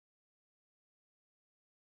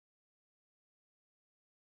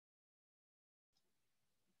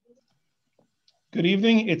Good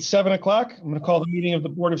evening. It's 7 o'clock. I'm going to call the meeting of the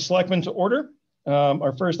Board of Selectmen to order.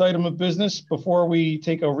 Our first item of business before we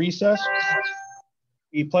take a recess,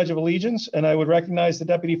 the Pledge of Allegiance, and I would recognize the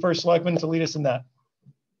Deputy First Selectman to lead us in that.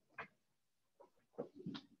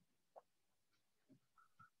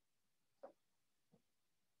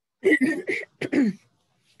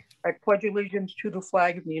 I pledge allegiance to the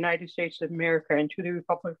flag of the United States of America and to the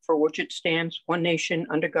republic for which it stands, one nation,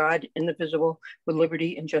 under God, indivisible, with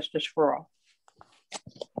liberty and justice for all.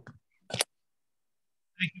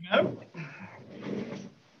 Thank you, Madam.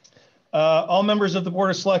 All members of the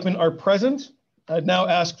Board of Selectmen are present. I'd now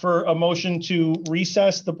ask for a motion to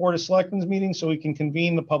recess the Board of Selectmen's meeting so we can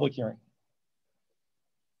convene the public hearing.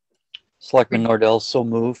 Selectman Nordell, so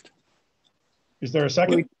moved. Is there a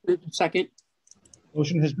second? Second.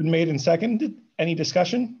 Motion has been made and seconded. Any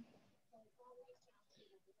discussion?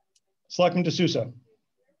 Selectman D'Souza.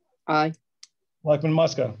 Aye. Selectman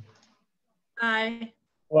Muska. Aye.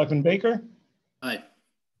 Selectman Baker. Aye.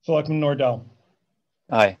 Selectman Nordell.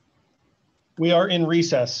 Aye. We are in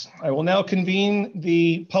recess. I will now convene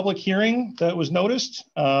the public hearing that was noticed,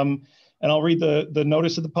 and I'll read the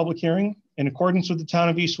notice of the public hearing. In accordance with the Town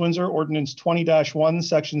of East Windsor Ordinance 20-1,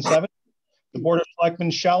 Section 7, the Board of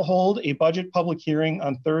Selectmen shall hold a budget public hearing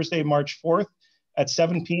on Thursday, March 4th at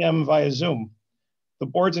 7 p.m. via Zoom. The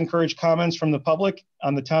boards encourage comments from the public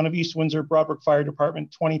on the Town of East Windsor Brook Fire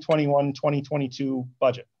Department 2021-2022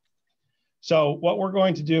 budget. So what we're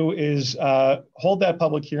going to do is hold that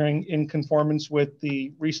public hearing in conformance with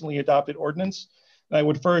the recently adopted ordinance. And I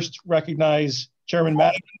would first recognize Chairman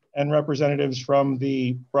Madigan and representatives from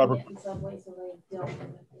the Brook.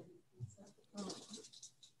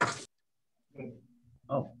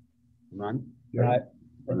 Oh, Ron? I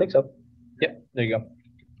think so. Yep, there you go.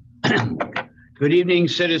 Good evening,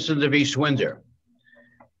 citizens of East Windsor.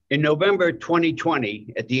 In November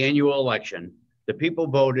 2020, at the annual election, the people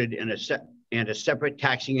voted in a separate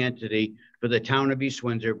taxing entity for the Town of East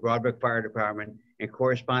Windsor Brook Fire Department, and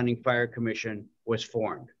corresponding fire commission was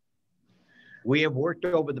formed. We have worked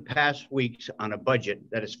over the past weeks on a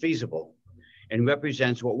budget that is feasible and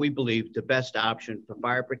represents what we believe the best option for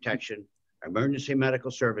fire protection, emergency medical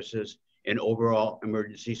services, and overall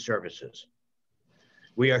emergency services.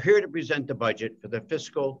 We are here to present the budget for the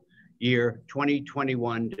fiscal year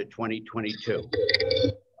 2021 to 2022.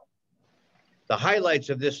 The highlights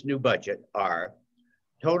of this new budget are: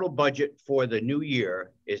 total budget for the new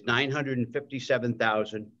year is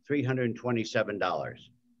 $957,327.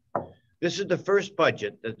 This is the first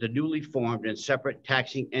budget that the newly formed and separate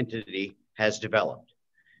taxing entity has developed,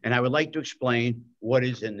 and I would like to explain what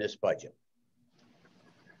is in this budget.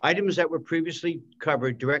 Items that were previously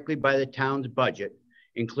covered directly by the town's budget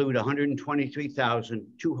include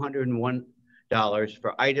 $123,201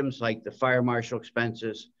 for items like the fire marshal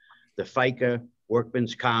expenses, the FICA,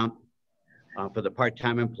 workman's comp for the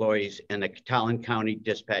part-time employees, and the Catalan County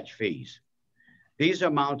dispatch fees. These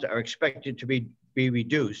amounts are expected to be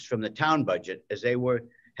reduced from the town budget as they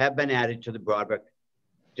have been added to the Brook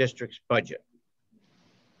District's budget.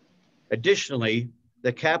 Additionally,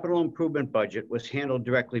 the capital improvement budget was handled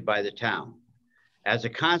directly by the town. As a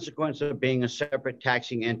consequence of being a separate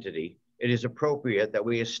taxing entity, it is appropriate that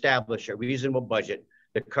we establish a reasonable budget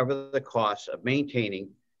to cover the costs of maintaining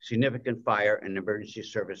significant fire and emergency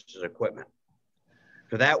services equipment.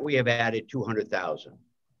 For that, we have added $200,000.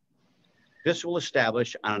 This will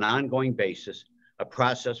establish on an ongoing basis a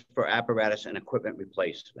process for apparatus and equipment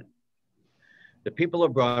replacement. The people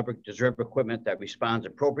of Brook deserve equipment that responds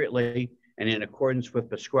appropriately and in accordance with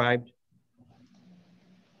prescribed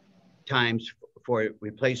times for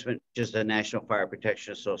replacement, which is the National Fire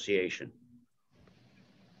Protection Association.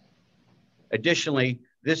 Additionally,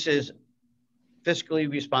 this is fiscally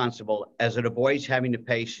responsible as it avoids having to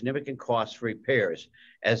pay significant costs for repairs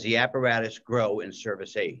as the apparatus grow in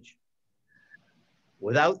service age.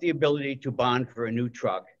 Without the ability to bond for a new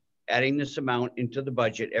truck, adding this amount into the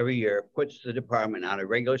budget every year puts the department on a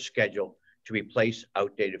regular schedule to replace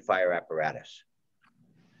outdated fire apparatus,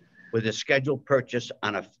 with a scheduled purchase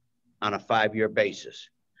on a 5-year basis.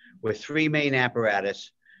 With 3 main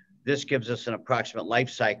apparatus, this gives us an approximate life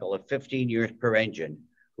cycle of 15 years per engine,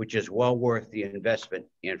 which is well worth the investment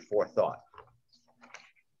and forethought.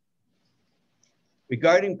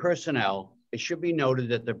 Regarding personnel, it should be noted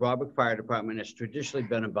that the Brook Fire Department has traditionally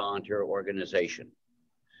been a volunteer organization.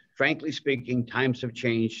 Frankly speaking, times have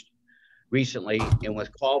changed recently, and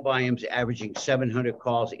with call volumes averaging 700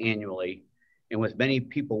 calls annually, and with many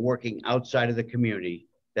people working outside of the community,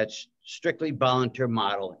 that strictly volunteer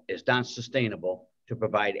model is not sustainable to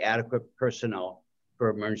provide adequate personnel for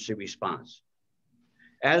emergency response.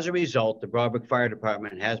 As a result, the Brook Fire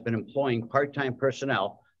Department has been employing part-time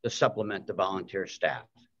personnel to supplement the volunteer staff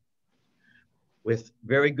with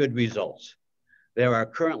very good results. There are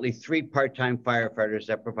currently 3 part-time firefighters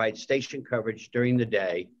that provide station coverage during the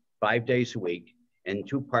day, 5 days a week, and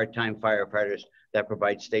 2 part-time firefighters that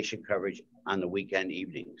provide station coverage on the weekend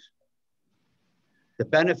evenings. The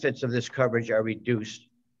benefits of this coverage are reduced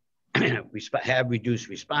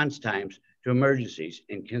response times to emergencies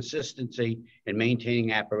and consistency in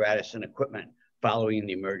maintaining apparatus and equipment following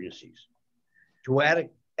the emergencies. To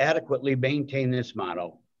adequately maintain this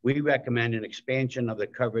model, we recommend an expansion of the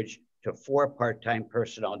coverage to 4 part-time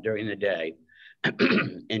personnel during the day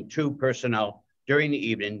and 2 personnel during the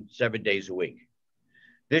evening, 7 days a week.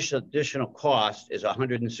 This additional cost is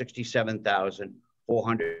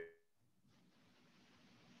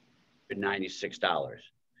 $167,496.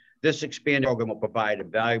 This expanded program will provide a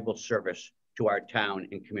valuable service to our town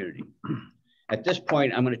and community. At this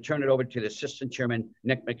point, I'm going to turn it over to the Assistant Chairman,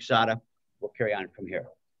 Nick McSada. We'll carry on from here.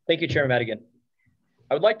 Thank you, Chairman Madigan.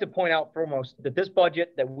 I would like to point out foremost that this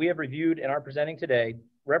budget that we have reviewed and are presenting today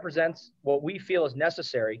represents what we feel is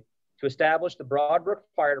necessary to establish the Brook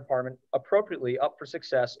Fire Department appropriately up for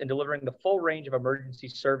success in delivering the full range of emergency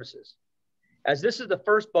services. As this is the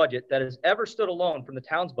first budget that has ever stood alone from the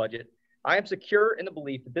town's budget, I am secure in the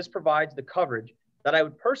belief that this provides the coverage that I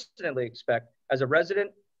would personally expect as a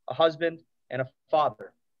resident, a husband, and a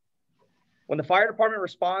father. When the fire department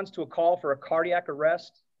responds to a call for a cardiac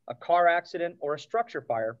arrest, a car accident, or a structure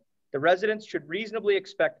fire, the residents should reasonably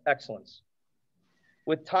expect excellence.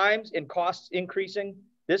 With times and costs increasing,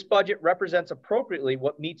 this budget represents appropriately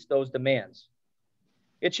what meets those demands.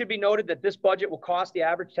 It should be noted that this budget will cost the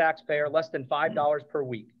average taxpayer less than $5 per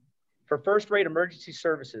week. For first-rate emergency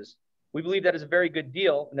services, we believe that is a very good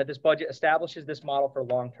deal and that this budget establishes this model for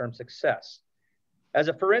long-term success. As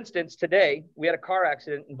a for instance, today, we had a car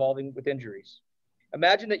accident involving with injuries.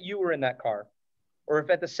 Imagine that you were in that car, or if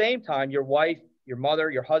at the same time your wife, your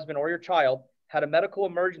mother, your husband, or your child had a medical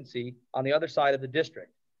emergency on the other side of the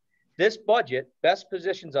district. This budget best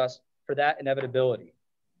positions us for that inevitability.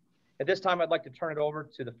 At this time, I'd like to turn it over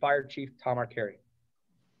to the Fire Chief, Tom Arcari.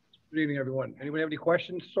 Good evening, everyone. Anybody have any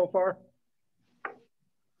questions so far?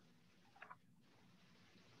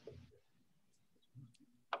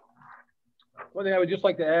 One thing I would just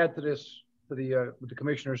like to add to this, to what the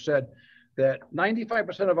commissioner said, that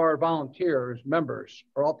 95% of our volunteers, members,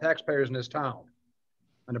 are all taxpayers in this town,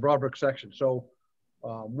 in the Brook section. So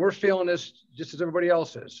we're feeling this just as everybody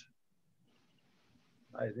else is.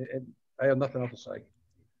 I have nothing else to say.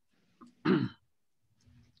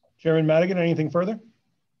 Chairman Madigan, anything further?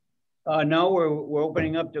 No, we're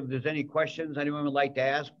opening up to if there's any questions anyone would like to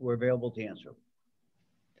ask, we're available to answer.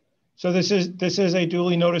 So this is a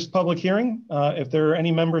duly noticed public hearing. If there are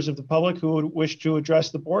any members of the public who would wish to address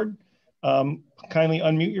the board, kindly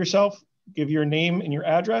unmute yourself, give your name and your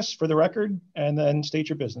address for the record, and then state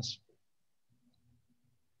your business.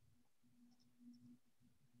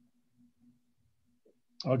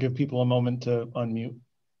 I'll give people a moment to unmute.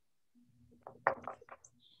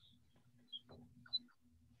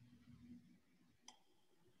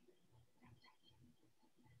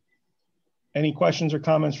 Any questions or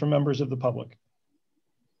comments from members of the public?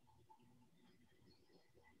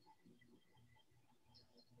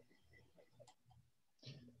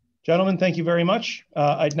 Gentlemen, thank you very much.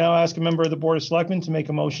 I'd now ask a member of the Board of Selectmen to make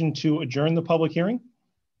a motion to adjourn the public hearing.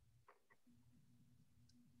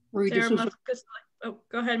 Marie, Oh,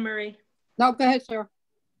 go ahead, Marie. No, go ahead, Sarah.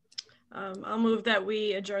 I'll move that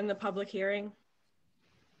we adjourn the public hearing.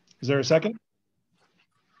 Is there a second?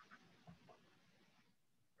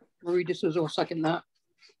 Marie D'Souza will second that.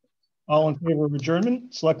 All in favor of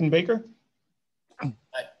adjournment? Selectman Baker? Aye.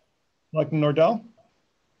 Selectman Nordell?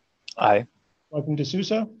 Aye. Selectman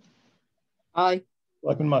D'Souza? Aye.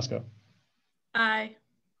 Selectman Muska? Aye.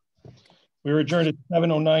 We are adjourned at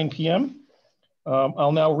 7:09 p.m.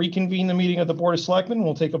 I'll now reconvene the meeting of the Board of Selectmen.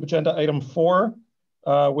 We'll take up agenda item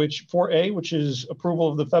 4A, which is approval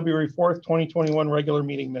of the February 4th, 2021 regular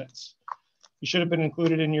meeting minutes. You should have been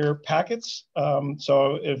included in your packets.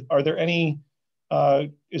 So is there any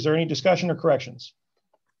discussion or corrections?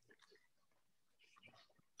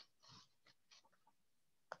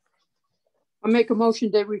 I make a motion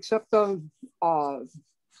that we accept the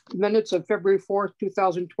minutes of February 4th,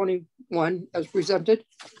 2021 as presented.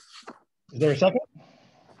 Is there a second?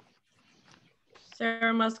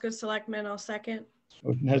 Sarah Muska, Selectman, I'll second.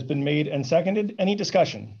 Motion has been made and seconded. Any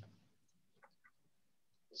discussion?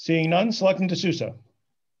 Seeing none, Selectman D'Souza.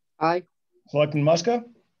 Aye. Selectman Muska.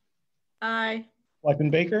 Aye.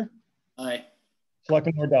 Selectman Baker. Aye.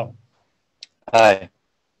 Selectman Nordell. Aye.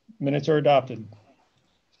 Minutes are adopted.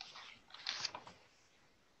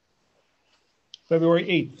 February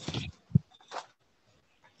 8th.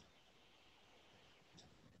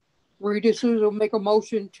 Rita Souza will make a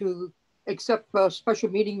motion to accept special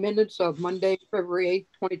meeting minutes of Monday, February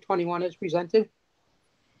 8th, 2021 as presented. Is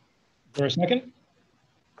there a second?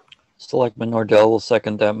 Selectman Nordell will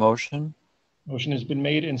second that motion. Motion has been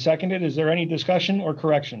made and seconded. Is there any discussion or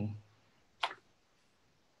correction?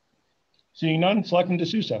 Seeing none, Selectman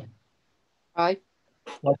D'Souza. Aye.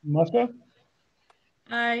 Selectman Muska.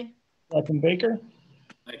 Aye. Selectman Baker.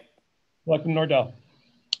 Aye. Selectman Nordell.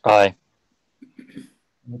 Aye.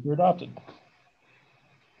 You're adopted.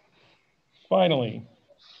 Finally,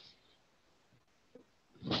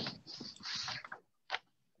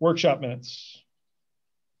 workshop minutes.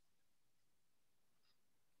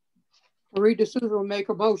 Rita Souza will make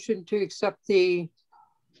a motion to accept the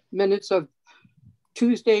minutes of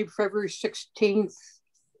Tuesday, February 16th,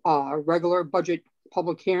 regular budget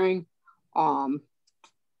public hearing.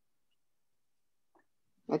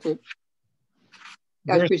 That's it.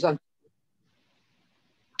 As presented.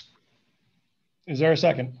 Is there a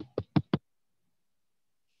second?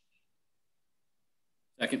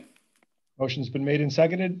 Second. Motion's been made and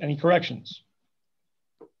seconded. Any corrections?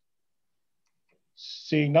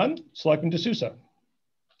 Seeing none, Selectman D'Souza.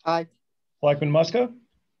 Aye. Selectman Muska.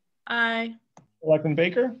 Aye. Selectman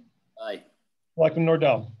Baker. Aye. Selectman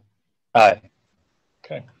Nordell. Aye.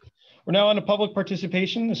 Okay. We're now on to public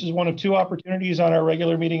participation. This is one of two opportunities on our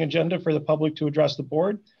regular meeting agenda for the public to address the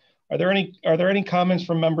board. Are there any comments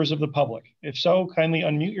from members of the public? If so, kindly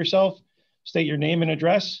unmute yourself, state your name and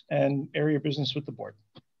address, and air your business with the board.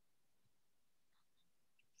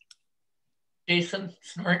 Jason,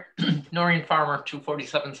 Noreen Farmer,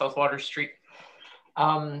 247 South Water Street.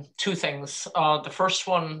 Two things. The first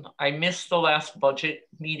one, I missed the last budget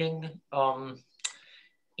meeting,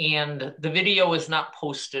 and the video is not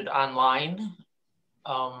posted online.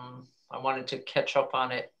 I wanted to catch up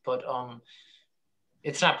on it, but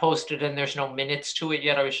it's not posted and there's no minutes to it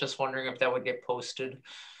yet. I was just wondering if that would get posted.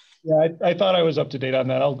 Yeah, I thought I was up to date on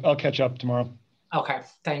that. I'll catch up tomorrow. Okay,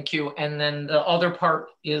 thank you. And then the other part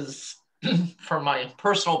is from my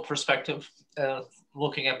personal perspective,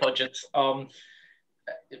 looking at budgets.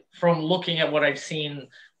 From looking at what I've seen,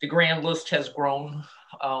 the grand list has grown,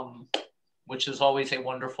 which is always a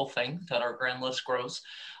wonderful thing that our grand list grows.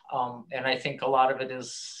 And I think a lot of it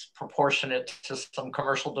is proportionate to some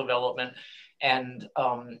commercial development. And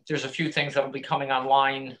there's a few things that will be coming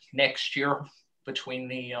online next year between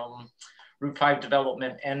the Route 5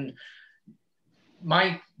 development. And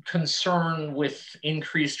my concern with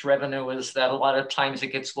increased revenue is that a lot of times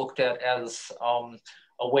it gets looked at as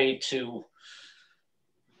a way to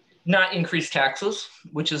not increase taxes,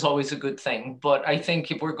 which is always a good thing. But I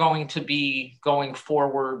think if we're going to be going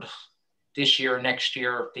forward this year, next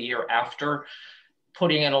year, the year after,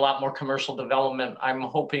 putting in a lot more commercial development, I'm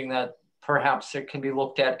hoping that perhaps it can be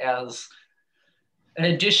looked at as an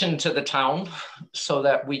addition to the town so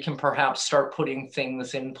that we can perhaps start putting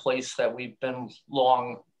things in place that we've been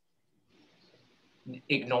long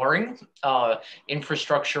ignoring,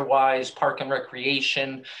 infrastructure-wise, park and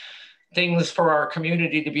recreation, things for our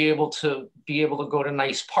community to be able to go to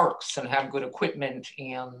nice parks and have good equipment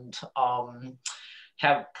and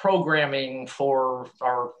have programming for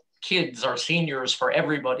our kids, our seniors, for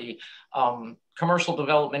everybody. Commercial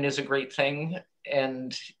development is a great thing.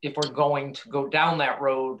 And if we're going to go down that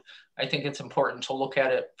road, I think it's important to look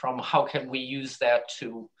at it from how can we use that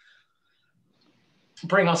to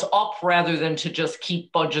bring us up rather than to just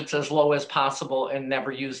keep budgets as low as possible and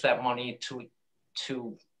never use that money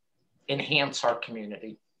to enhance our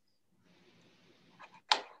community.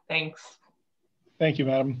 Thanks. Thank you,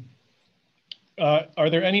 madam. Are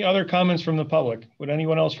there any other comments from the public? Would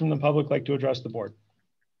anyone else from the public like to address the board?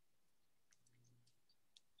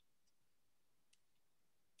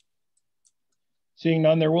 Seeing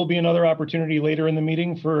none, there will be another opportunity later in the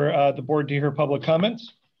meeting for the board to hear public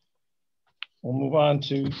comments. We'll move on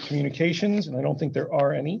to communications, and I don't think there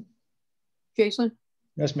are any. Jason?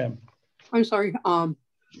 Yes, ma'am. I'm sorry. Point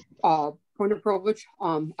of privilege.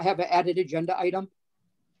 I have an added agenda item.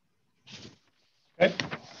 Okay.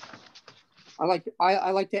 I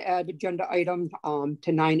like to add agenda item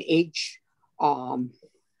to 9H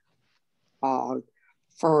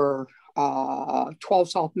for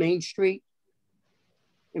 12 South Main Street.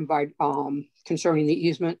 Invite concerning the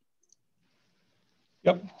easement.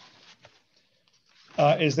 Yep.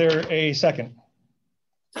 Is there a second?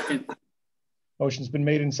 Second. Motion's been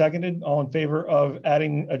made and seconded. All in favor of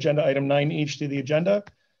adding agenda item 9H to the agenda?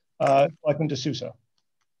 Selectman D'Souza.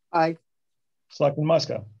 Aye. Selectman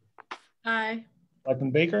Muska. Aye.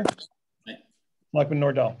 Selectman Baker. Aye. Selectman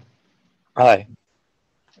Nordell. Aye.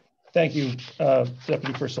 Thank you,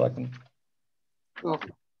 Deputy First Selectman.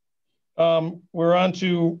 Welcome. We're on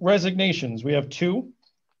to resignations. We have two.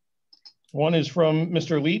 One is from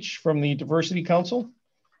Mr. Leach from the Diversity Council.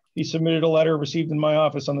 He submitted a letter received in my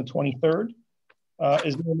office on the 23rd.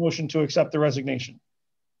 Is there a motion to accept the resignation?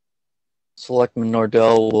 Selectman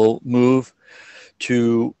Nordell will move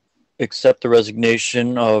to accept the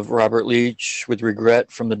resignation of Robert Leach with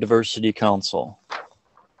regret from the Diversity Council.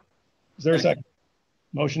 Is there a second?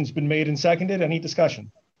 Motion's been made and seconded. Any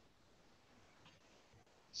discussion?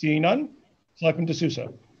 Seeing none, Selectman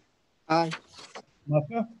D'Souza. Aye.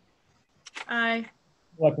 Muska. Aye.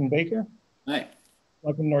 Selectman Baker. Aye.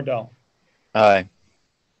 Selectman Nordell. Aye.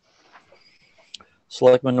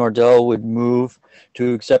 Selectman Nordell would move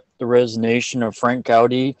to accept the resignation of Frank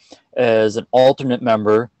Gowdy as an alternate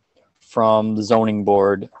member from the zoning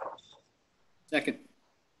board. Second.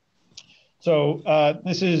 So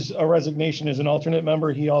this is a resignation as an alternate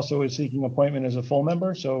member. He also is seeking appointment as a full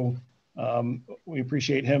member. So we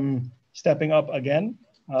appreciate him stepping up again.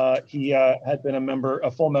 He had been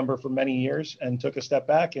a full member for many years and took a step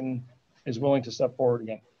back and is willing to step forward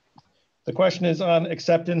again. The question is on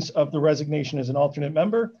acceptance of the resignation as an alternate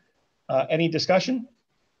member. Any discussion?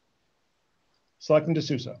 Selectman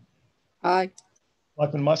D'Souza. Aye.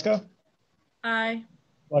 Selectman Muska. Aye.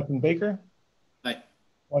 Selectman Baker. Aye.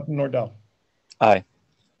 Selectman Nordell. Aye.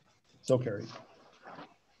 So carried.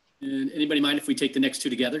 And anybody mind if we take the next two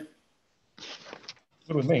together?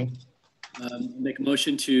 Good with me. Make a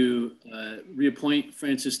motion to reappoint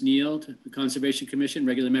Francis Neal to the Conservation Commission,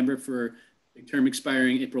 regular member for a term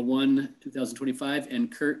expiring April 1, 2025,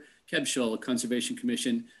 and Kurt Kebschel, Conservation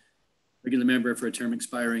Commission, regular member for a term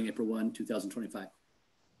expiring April 1, 2025.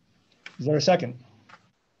 Is there a second?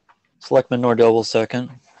 Selectman Nordell will second.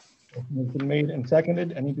 Motion has been made and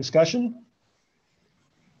seconded. Any discussion?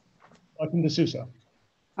 Selectman D'Souza.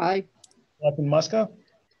 Aye. Selectman Muska.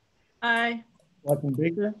 Aye. Selectman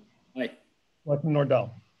Baker. Aye. Selectman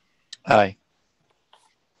Nordell. Aye.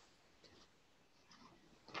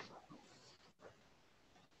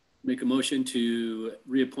 Make a motion to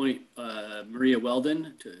reappoint Maria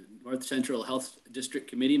Weldon to North Central Health District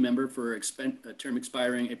Committee, member for a term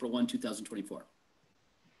expiring April 1, 2024.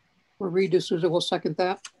 Marie D'Souza will second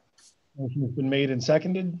that. Motion has been made and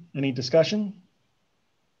seconded. Any discussion?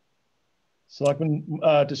 Selectman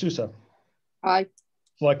D'Souza. Aye.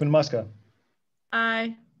 Selectman Muska.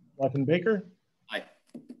 Aye. Selectman Baker. Aye.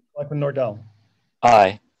 Selectman Nordell.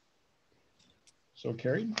 Aye. So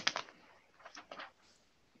carried.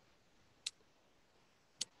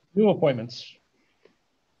 New appointments.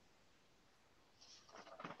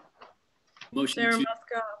 Motion Sarah to must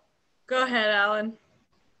go. Go ahead, Alan.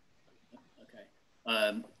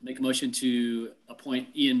 okay. Make a motion to appoint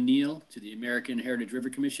Ian Neal to the American Heritage River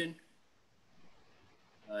Commission.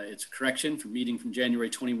 It's a correction from meeting from January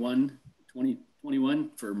 21,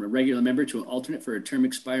 2021 from a regular member to an alternate for a term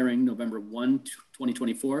expiring November 1,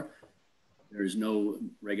 2024. There is no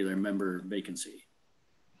regular member vacancy.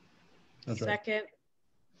 That's right. Second.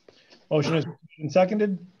 Motion has been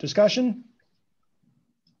seconded. Discussion?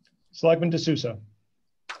 Selectman D'Souza.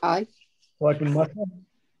 Aye. Selectman Muska.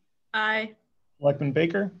 Aye. Selectman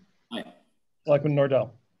Baker. Aye. Selectman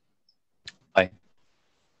Nordell. Aye.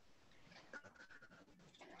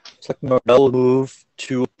 Selectman Nordell will move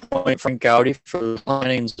to appoint Frank Gowdy for the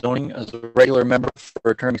Planning and Zoning as a regular member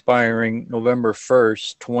for a term expiring November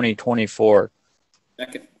 1st, 2024.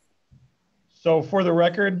 Second. So for the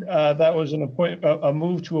record, that was a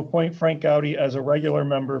move to appoint Frank Gowdy as a regular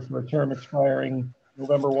member for a term expiring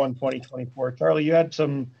November 1, 2024. Charlie, you had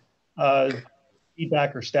some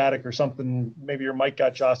feedback or static or something. Maybe your mic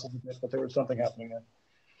got jostled a bit, but there was something happening there.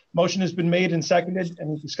 Motion has been made and seconded.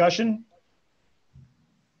 Any discussion?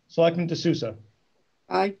 Selectman D'Souza.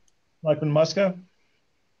 Aye. Selectman Muska.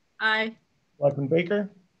 Aye. Selectman Baker.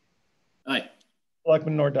 Aye.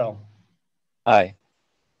 Selectman Nordell. Aye.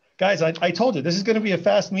 Guys, I told you, this is going to be a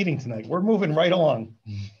fast meeting tonight. We're moving right along.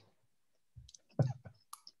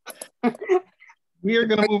 We are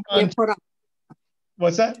going to move on.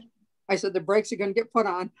 What's that? I said the brakes are going to get put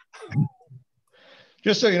on.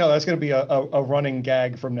 Just so you know, that's going to be a running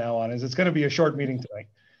gag from now on. Is it's going to be a short meeting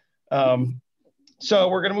tonight. So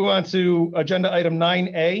we're going to move on to agenda item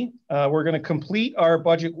 9A. We're going to complete our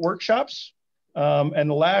budget workshops. And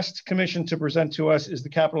the last commission to present to us is the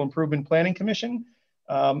Capital Improvement Planning Commission.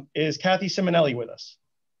 Is Kathy Simonelli with us?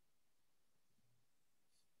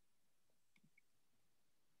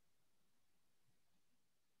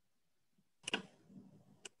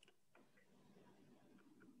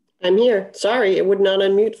 I'm here. Sorry, it would not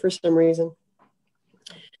unmute for some reason.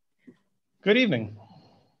 Good evening.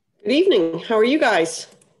 Good evening. How are you guys?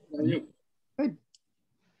 Good.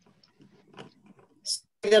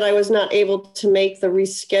 That I was not able to make the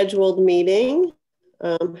rescheduled meeting.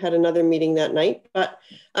 Had another meeting that night, but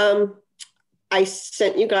I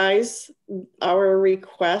sent you guys our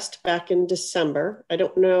request back in December. I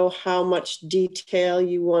don't know how much detail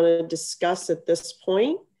you want to discuss at this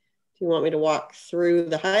point. Do you want me to walk through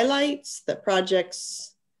the highlights, the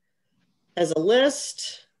projects as a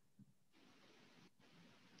list?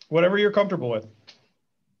 Whatever you're comfortable with.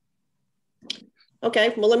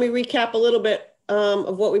 Okay, well, let me recap a little bit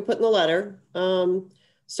of what we put in the letter.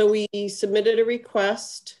 So we submitted a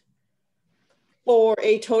request for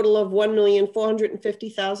a total of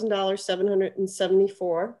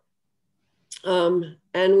 $1,450,774. And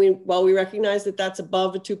while we recognize that that's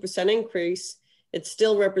above a 2% increase, it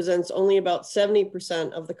still represents only about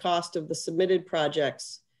 70% of the cost of the submitted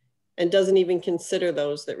projects and doesn't even consider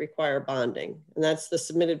those that require bonding. And that's the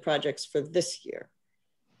submitted projects for this year.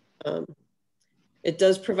 It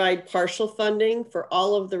does provide partial funding for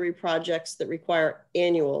all of the projects that require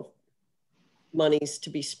annual monies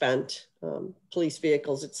to be spent, police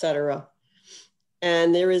vehicles, et cetera.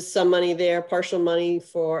 And there is some money there, partial money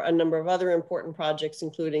for a number of other important projects,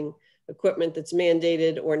 including equipment that's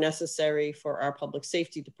mandated or necessary for our public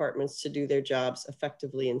safety departments to do their jobs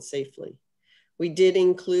effectively and safely. We did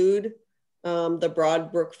include the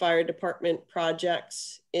Brook Fire Department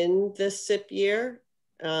projects in this SIP year.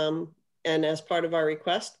 And as part of our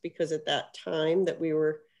request, because at that time that we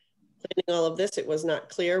were planning all of this, it was not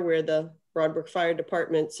clear where the Brook Fire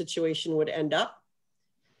Department situation would end up.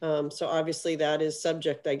 So obviously that is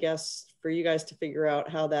subject, I guess, for you guys to figure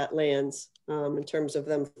out how that lands in terms of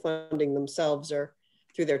them funding themselves or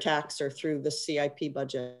through their tax or through the CIP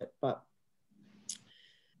budget. But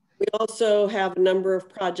we also have a number of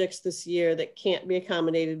projects this year that can't be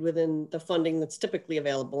accommodated within the funding that's typically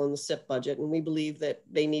available in the SIP budget. And we believe that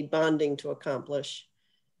they need bonding to accomplish.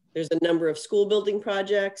 There's a number of school building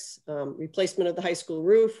projects, replacement of the high school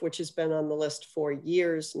roof, which has been on the list for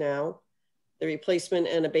years now. The replacement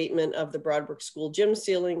and abatement of the Brook School gym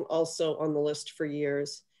ceiling, also on the list for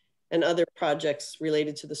years, and other projects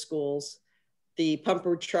related to the schools. The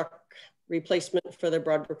pumper truck replacement for the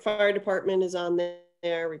Brook Fire Department is on there.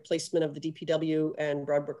 Replacement of the DPW and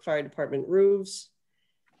Brook Fire Department roofs,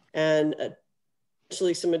 and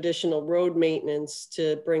actually some additional road maintenance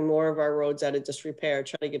to bring more of our roads out of disrepair,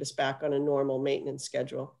 try to get us back on a normal maintenance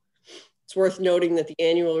schedule. It's worth noting that the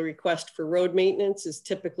annual request for road maintenance is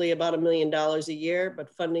typically about $1 million a year, but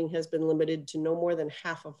funding has been limited to no more than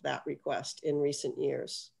half of that request in recent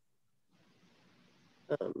years.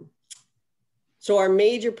 So our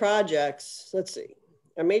major projects, let's see,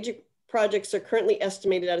 our major projects are currently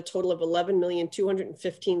estimated at a total of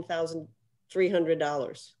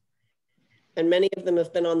 $11,215,300. And many of them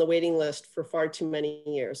have been on the waiting list for far too many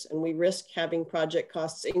years. And we risk having project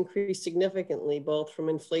costs increase significantly, both from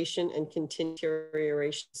inflation and continued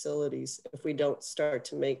deterioration facilities, if we don't start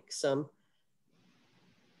to make some,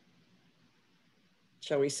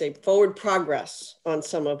 shall we say, forward progress on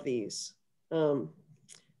some of these. Down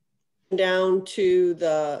to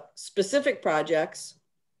the specific projects.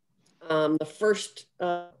 The first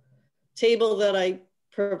table that I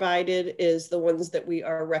provided is the ones that we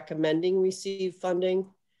are recommending receive funding.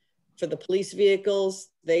 For the police vehicles,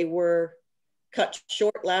 they were cut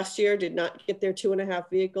short last year, did not get their 2.5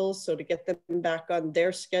 vehicles. So to get them back on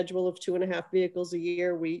their schedule of 2.5 vehicles a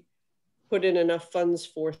year, we put in enough funds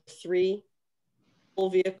for 3 full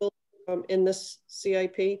vehicles in this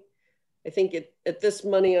CIP. I think at this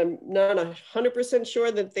money, I'm not 100%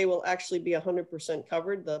 sure that they will actually be 100%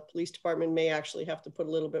 covered. The police department may actually have to put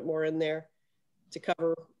a little bit more in there to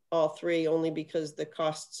cover all 3, only because the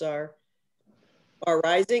costs are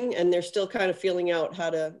rising and they're still kind of feeling out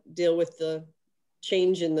how to deal with the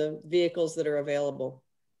change in the vehicles that are available.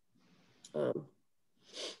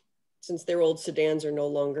 Since their old sedans are no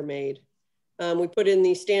longer made. We put in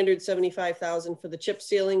the standard $75,000 for the chip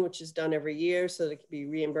sealing, which is done every year, so that it can be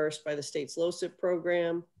reimbursed by the state's LoCIP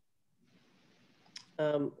program.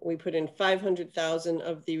 We put in $500,000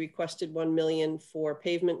 of the requested $1 million for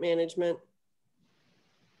pavement management.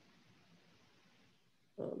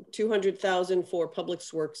 $200,000 for Public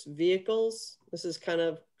Works vehicles. This is kind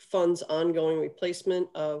of funds ongoing replacement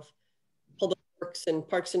of Public Works and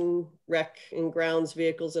Parks and Rec and Grounds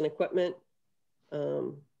vehicles and equipment.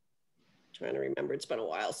 Trying to remember, it's been a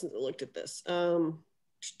while since I looked at this. I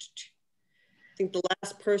think the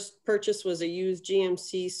last purchase was a used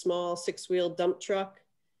GMC small 6-wheel dump truck.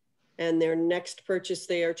 And their next purchase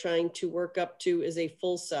they are trying to work up to is a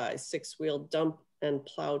full-size 6-wheel dump and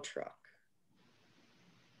plow truck.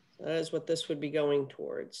 So that is what this would be going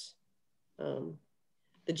towards.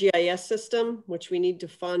 The the GIS system, which we need to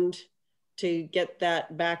fund to get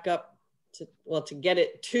that back up to, well, to get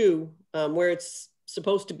it to where it's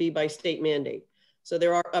supposed to be by state mandate. So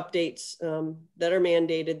there are updates that are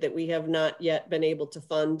mandated that we have not yet been able to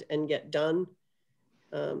fund and get done.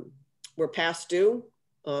 We're past due.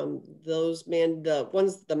 The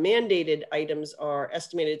mandated items are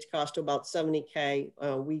estimated to cost about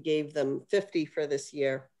 70K. We gave them 50 for this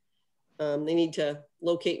year. They need to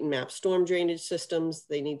locate and map storm drainage systems.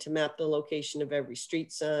 They need to map the location of every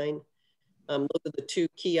street sign. Those are the two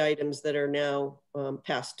key items that are now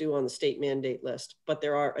past due on the state mandate list, but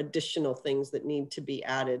there are additional things that need to be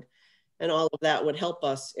added. And all of that would help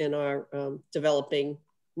us in our developing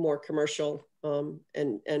more commercial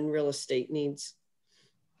and real estate needs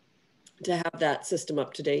to have that system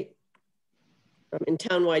up to date. In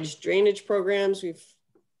townwide drainage programs, we've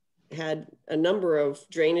had a number of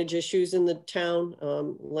drainage issues in the town.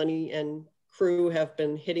 Lenny and crew have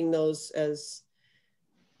been hitting those as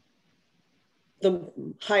the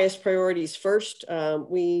highest priorities first.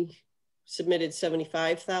 We submitted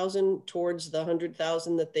 75,000 towards the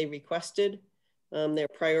 100,000 that they requested. Their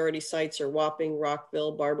priority sites are Wapping,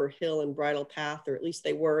 Rockville, Barber Hill, and Bridle Path, or at least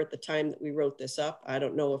they were at the time that we wrote this up. I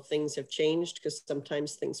don't know if things have changed because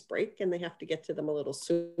sometimes things break and they have to get to them a little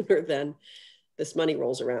sooner than this money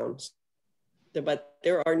rolls around. But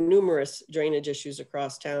there are numerous drainage issues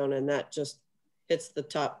across town, and that just hits the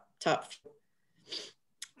top.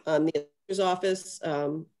 The office,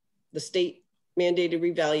 the state mandated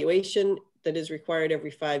revaluation that is required every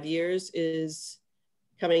 5 years is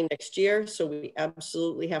coming next year. So we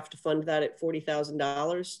absolutely have to fund that at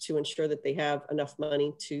 $40,000 to ensure that they have enough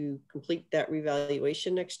money to complete that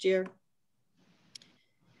revaluation next year.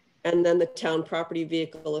 And then the town property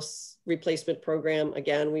vehicle replacement program.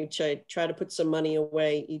 Again, we try to put some money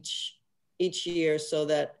away each year so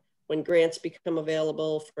that when grants become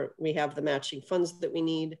available, we have the matching funds that we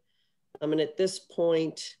need. And at this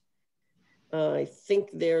point, I think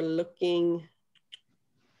they're looking,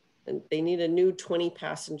 and they need a new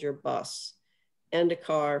 20-passenger bus and a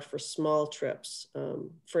car for small trips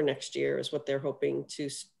for next year is what they're hoping to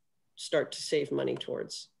start to save money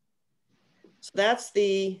towards. So that's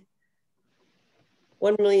the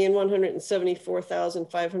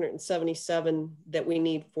 $1,174,577 that we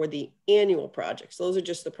need for the annual projects. Those are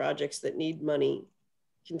just the projects that need money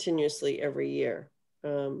continuously every year.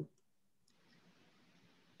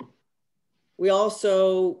 We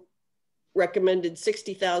also recommended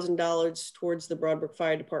 $60,000 towards the Broadbrook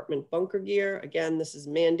Fire Department bunker gear. Again, this is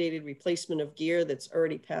mandated replacement of gear that's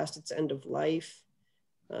already past its end of life.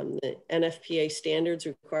 The NFPA standards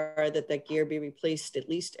require that that gear be replaced at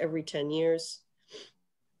least every 10 years.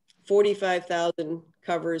 45,000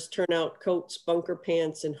 covers, turnout coats, bunker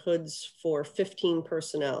pants, and hoods for 15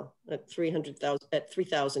 personnel at 300,000 at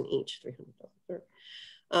 3,000 each.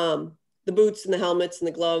 300,000. The boots and the helmets and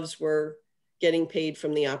the gloves were getting paid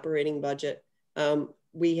from the operating budget.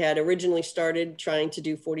 We had originally started trying to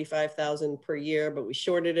do 45,000 per year, but we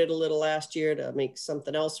shorted it a little last year to make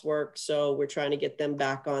something else work. So we're trying to get them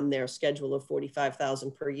back on their schedule of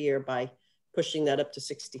 45,000 per year by pushing that up to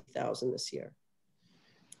 60,000 this year.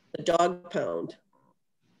 The dog pound,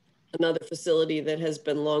 another facility that has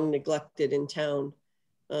been long neglected in town,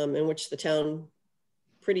 in which the town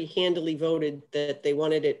pretty handily voted that they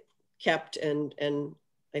wanted it kept, and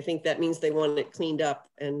I think that means they want it cleaned up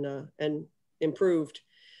and improved.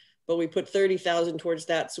 But we put 30,000 towards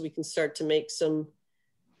that so we can start to make some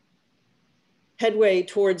headway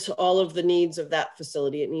towards all of the needs of that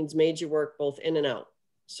facility. It needs major work both in and out.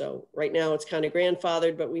 So right now it's kind of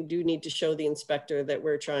grandfathered, but we do need to show the inspector that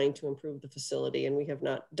we're trying to improve the facility, and we have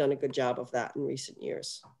not done a good job of that in recent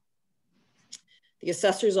years. The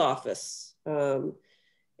assessor's office, in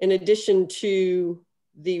addition to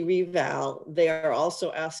the reval, they are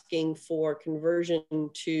also asking for conversion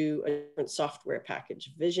to a different software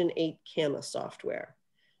package, Vision 8 CAMA software.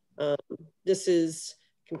 This is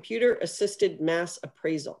computer assisted mass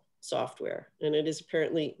appraisal software, and it is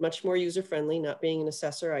apparently much more user-friendly. Not being an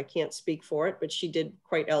assessor, I can't speak for it, but she did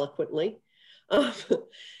quite eloquently.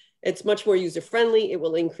 It's much more user-friendly. It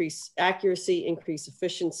will increase accuracy, increase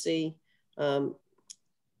efficiency.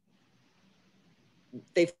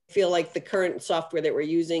 They feel like the current software that we're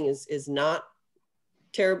using is not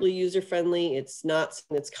terribly user-friendly. It's not,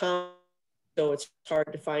 it's common, so it's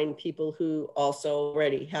hard to find people who also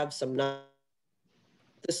already have some knowledge.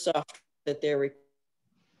 The software that they're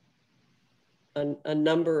a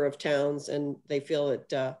number of towns, and they feel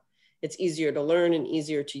that it's easier to learn and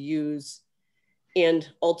easier to use and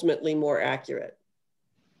ultimately more accurate.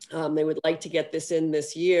 They would like to get this in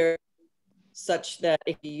this year. such that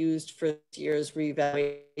it can be used for this year's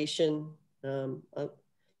reevaluation.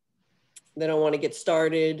 They don't want to get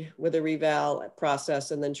started with a reval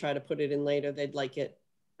process and then try to put it in later. They'd like it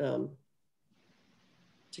to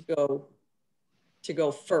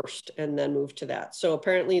go first and then move to that. So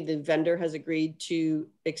apparently the vendor has agreed to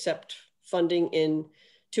accept funding in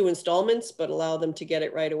 2 installments, but allow them to get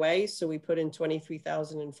it right away. So we put in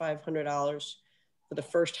 $23,500 for the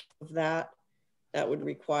first half of that. That would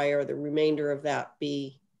require the remainder of that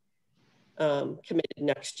be committed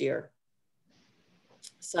next year.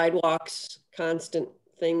 Sidewalks, constant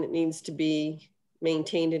thing that needs to be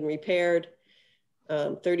maintained and repaired.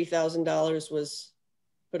 $30,000 was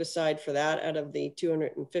put aside for that out of the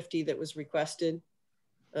 $250 that was requested.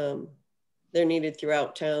 They're needed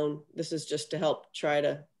throughout town. This is just to help try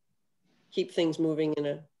to keep things moving in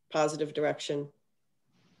a positive direction.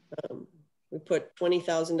 We put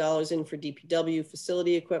 $20,000 in for DPW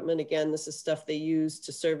facility equipment. Again, this is stuff they use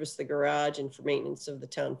to service the garage and for maintenance of the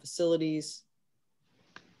town facilities.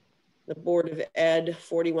 The Board of Ed,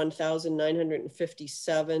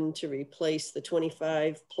 $41,957 to replace the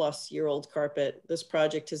 25-plus-year-old carpet. This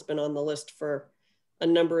project has been on the list for a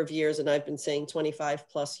number of years, and I've been saying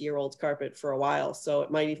 25-plus-year-old carpet for a while, so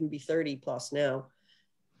it might even be 30-plus now.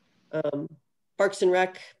 Parks and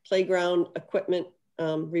Rec, playground equipment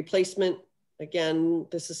replacement. Again,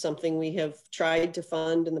 this is something we have tried to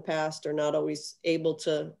fund in the past, or not always able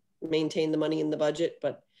to maintain the money in the budget,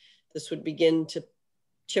 but this would begin to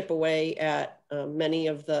chip away at many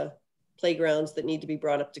of the playgrounds that need to be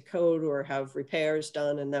brought up to code or have repairs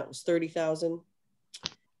done, and that was $30,000.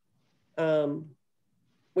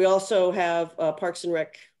 We also have a Parks and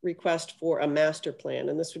Rec request for a master plan,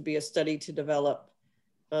 and this would be a study to develop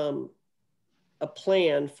a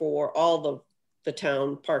plan for all the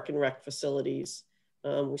town park and rec facilities.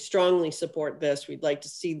 We strongly support this. We'd like to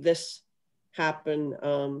see this happen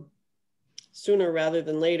sooner rather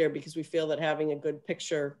than later, because we feel that having a good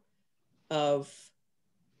picture of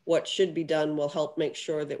what should be done will help make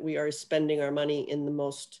sure that we are spending our money in the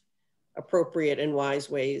most appropriate and wise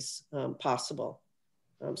ways possible.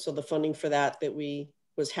 So the funding for that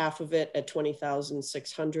was half of it at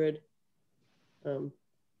 $20,600.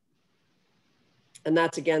 And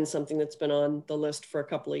that's, again, something that's been on the list for a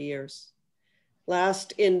couple of years.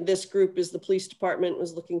 Last in this group is the police department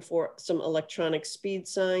was looking for some electronic speed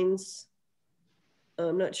signs.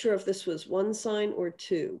 I'm not sure if this was 1 sign or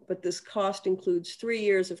 2, but this cost includes 3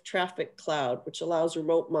 years of traffic cloud, which allows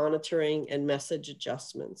remote monitoring and message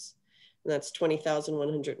adjustments. And that's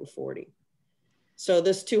 $20,140. So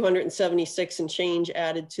this 276 and change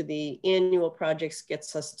added to the annual projects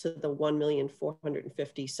gets us to the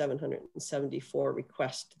 $1,450,774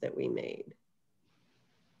 request that we made.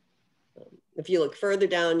 If you look further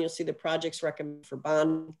down, you'll see the projects recommended for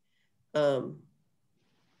bond.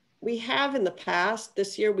 We have in the past,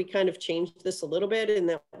 this year, we kind of changed this a little bit in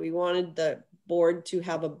that we wanted the board to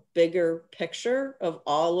have a bigger picture of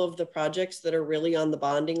all of the projects that are really on the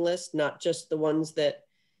bonding list, not just the ones that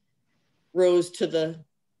rose to the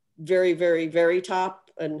very, very, very top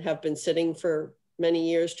and have been sitting for many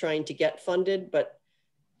years trying to get funded, but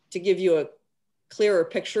to give you a clearer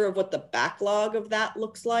picture of what the backlog of that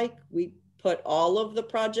looks like, we put all of the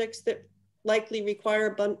projects that likely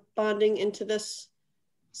require bonding into this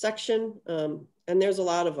section. And there's a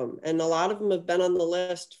lot of them. And a lot of them have been on the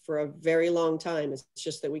list for a very long time. It's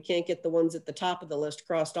just that we can't get the ones at the top of the list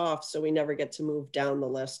crossed off, so we never get to move down the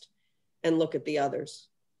list and look at the others.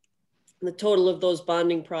 And the total of those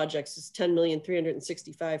bonding projects is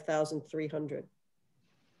 $10,365,300.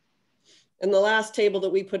 And the last table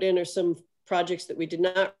that we put in are some projects that we did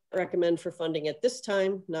not recommend for funding at this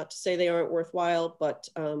time. Not to say they aren't worthwhile, but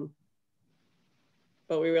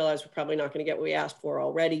we realize we're probably not going to get what we asked for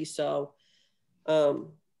already. So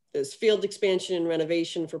there's field expansion and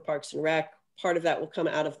renovation for Parks and Rec. Part of that will come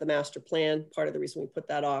out of the master plan. Part of the reason we put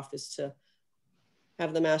that off is to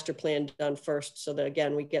have the master plan done first, so that,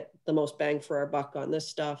 again, we get the most bang for our buck on this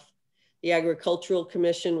stuff. The Agricultural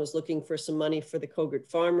Commission was looking for some money for the Cogurt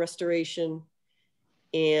Farm restoration.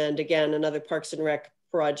 And again, another Parks and Rec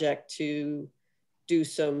project to do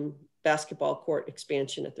some basketball court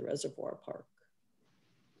expansion at the Reservoir Park.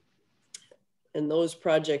 And those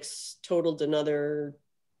projects totaled another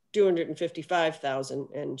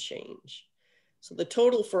 $255,000 and change. So the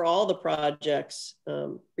total for all the projects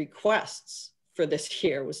requests for this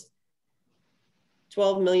year was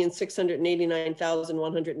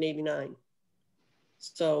 $12,689,189.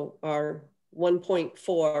 So our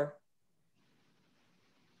 1.4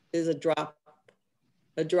 is a drop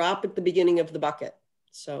at the beginning of the bucket.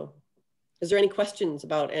 So is there any questions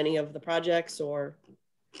about any of the projects or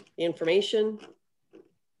the information.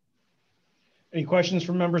 Any questions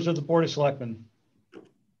from members of the Board of Selectmen?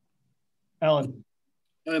 Alan.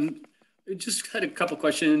 Just had a couple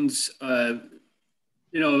questions.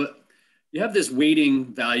 You know, you have this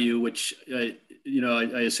weighting value, which, you know,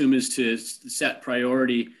 I assume is to set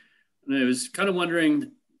priority. And I was kind of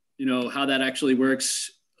wondering, you know, how that actually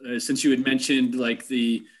works, since you had mentioned like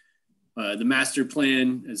the master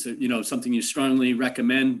plan as a, you know, something you strongly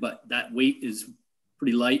recommend, but that weight is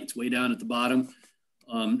pretty light. It's way down at the bottom.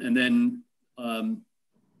 And then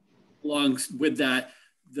along with that,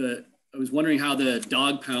 I was wondering how the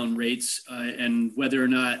dog pound rates and whether or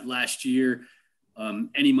not last year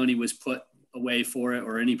any money was put away for it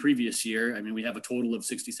or any previous year. I mean, we have a total of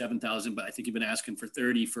 67,000, but I think you've been asking for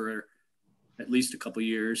 30 for at least a couple of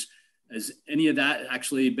years. Has any of that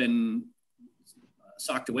actually been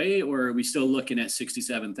socked away, or are we still looking at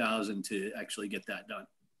 67,000 to actually get that done?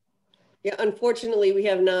 Yeah, unfortunately, we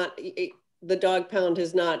have not, the dog pound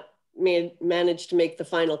has not managed to make the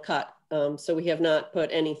final cut. So we have not put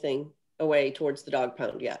anything away towards the dog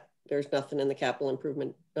pound yet. There's nothing in the capital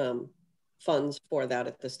improvement funds for that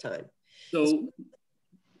at this time. So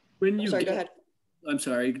when you go ahead. I'm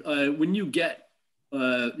sorry, when you get,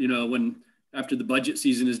 you know, when after the budget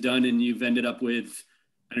season is done and you've ended up with,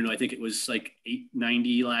 I don't know, I think it was like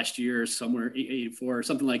 890 last year, somewhere 884 or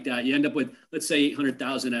something like that. You end up with, let's say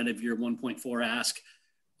 800,000 out of your 1.4 ask.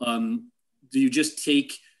 Do you just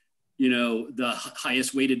take, you know, the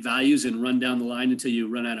highest weighted values and run down the line until you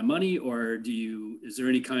run out of money? Or is there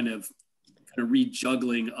any kind of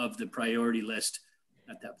rejuggling of the priority list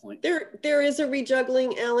at that point? There is a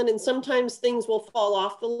rejuggling, Alan, and sometimes things will fall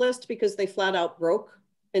off the list because they flat out broke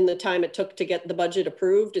in the time it took to get the budget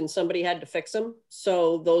approved and somebody had to fix them.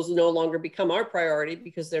 So those no longer become our priority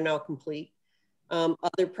because they're now complete.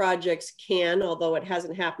 Other projects can, although it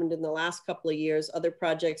hasn't happened in the last couple of years, other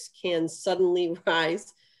projects can suddenly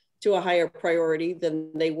rise to a higher priority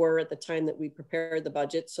than they were at the time that we prepared the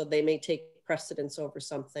budget. So they may take precedence over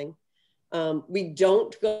something. We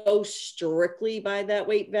don't go strictly by that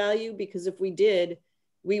weight value because if we did,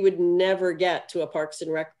 we would never get to a Parks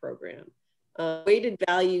and Rec program. Weighted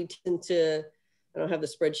value I don't have the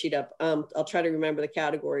spreadsheet up. I'll try to remember the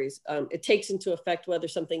categories. It takes into effect whether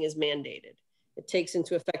something is mandated. It takes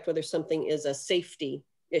into effect whether something is a safety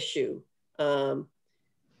issue. I'm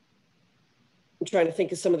trying to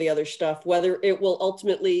think of some of the other stuff, whether it will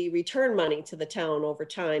ultimately return money to the town over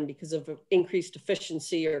time because of increased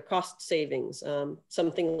efficiency or cost savings.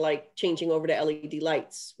 Something like changing over to LED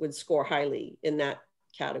lights would score highly in that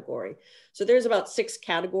category. So there's about 6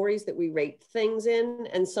 categories that we rate things in,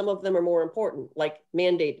 and some of them are more important, like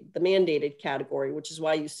the mandated category, which is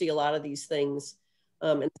why you see a lot of these things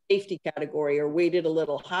in the safety category are weighted a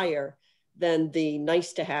little higher than the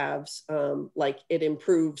nice to haves, like it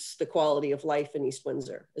improves the quality of life in East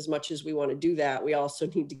Windsor. As much as we want to do that, we also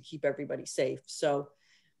need to keep everybody safe. So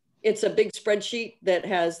it's a big spreadsheet that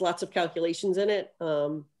has lots of calculations in it.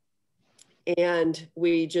 And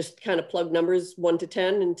we just kind of plug numbers 1 to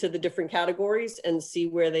 10 into the different categories and see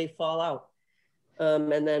where they fall out.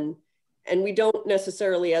 And we don't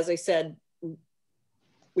necessarily, as I said,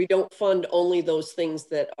 we don't fund only those things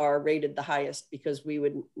that are rated the highest because we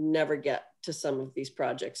would never get to some of these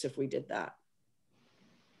projects if we did that.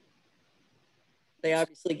 They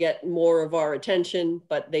obviously get more of our attention,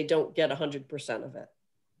 but they don't get 100% of it.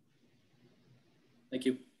 Thank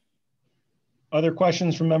you. Other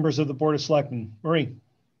questions from members of the Board of Selectmen? Marie.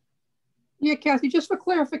 Yeah, Kathy, just for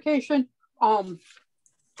clarification, and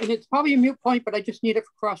it's probably a moot point, but I just need it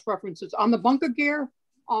for cross references. On the bunker gear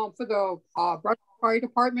for the Brook Fire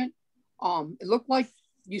Department, it looked like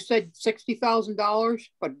you said $60,000,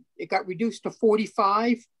 but it got reduced to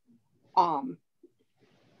 45. But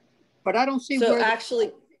I don't see so where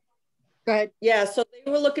actually. Go ahead. Yeah, so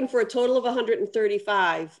they were looking for a total of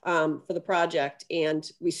 135 for the project, and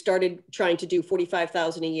we started trying to do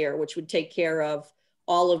 45,000 a year, which would take care of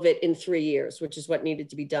all of it in 3 years, which is what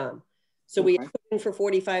needed to be done. So we put in for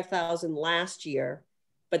 45,000 last year,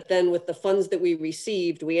 but then with the funds that we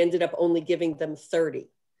received, we ended up only giving them 30.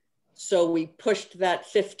 So we pushed that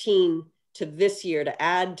 15 to this year to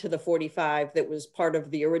add to the 45 that was part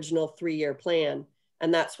of the original 3-year plan,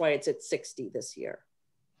 and that's why it's at 60 this year.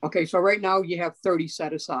 Okay, so right now you have 30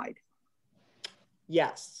 set aside.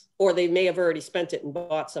 Yes, or they may have already spent it and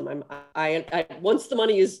bought some. Once the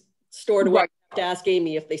money is stored away, I have to ask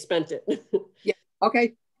Amy if they spent it. Yeah,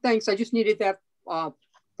 okay, thanks. I just needed that for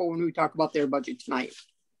when we talk about their budget tonight.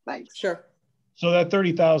 Thanks. Sure. So that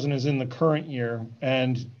 30,000 is in the current year,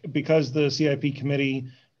 and because the CIP committee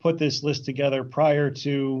put this list together prior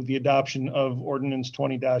to the adoption of Ordinance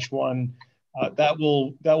 20-1, that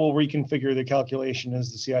will reconfigure the calculation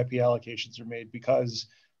as the CIP allocations are made, because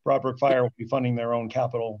Broad Fire will be funding their own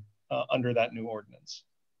capital under that new ordinance.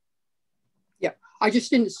 Yeah, I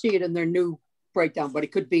just didn't see it in their new breakdown, but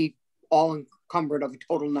it could be all encumbered of a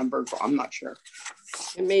total number. I'm not sure.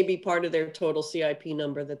 It may be part of their total CIP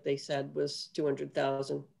number that they said was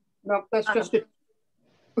 200,000. No, that's just it.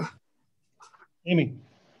 Amy.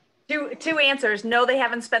 Two answers. No, they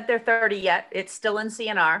haven't spent their 30 yet. It's still in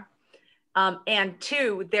CNR. And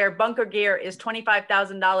two, their bunker gear is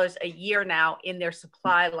 $25,000 a year now in their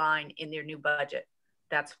supply line in their new budget.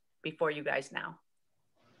 That's before you guys now.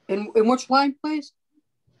 In which line, please?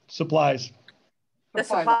 Supplies. The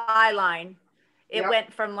supply line. It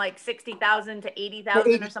went from like 60,000 to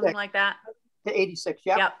 80,000 or something like that. To 86,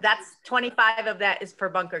 yeah. Yep, that's 25 of that is for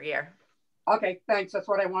bunker gear. Okay, thanks. That's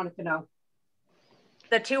what I wanted to know.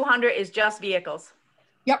 The 200 is just vehicles.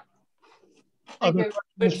 Yep. Other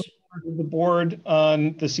questions from the board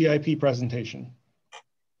on the CIP presentation?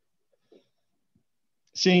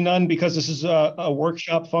 Seeing none, because this is a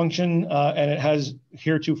workshop function and it has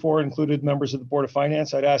heretofore included members of the Board of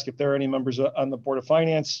Finance, I'd ask if there are any members on the Board of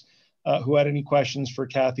Finance who had any questions for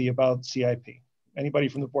Kathy about CIP. Anybody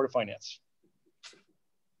from the Board of Finance?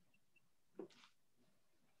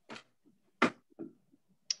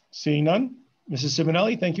 Seeing none, Mrs.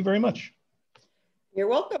 Simonelli, thank you very much. You're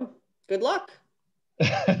welcome. Good luck.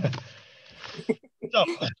 So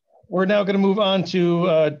we're now going to move on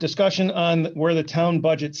to discussion on where the town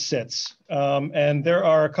budget sits. And there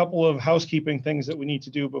are a couple of housekeeping things that we need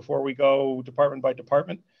to do before we go department by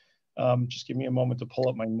department. Just give me a moment to pull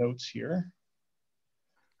up my notes here.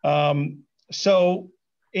 So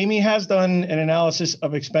Amy has done an analysis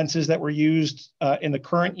of expenses that were used in the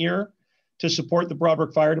current year to support the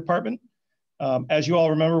Broad Fire Department. As you all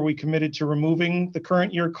remember, we committed to removing the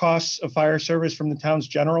current year costs of fire service from the town's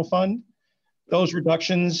general fund. Those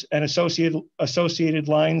reductions and associated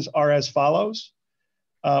lines are as follows.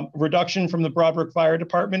 Reduction from the Broad Fire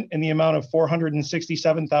Department in the amount of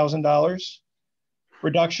 $467,000.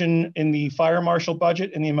 Reduction in the fire marshal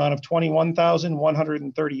budget in the amount of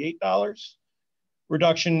 $21,138.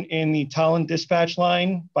 Reduction in the Tallinn dispatch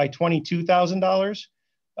line by $22,000,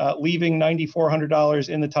 leaving $9,400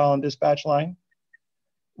 in the Tallinn dispatch line.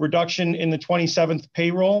 Reduction in the 27th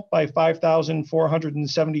payroll by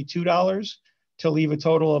 $5,472 to leave a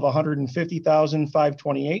total of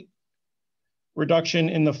 $150,528. Reduction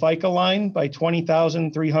in the FICA line by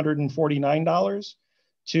 $20,349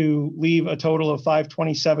 to leave a total of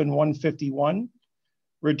 $527,151.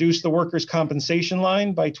 Reduce the workers' compensation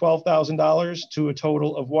line by $12,000 to a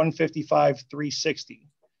total of $155,360.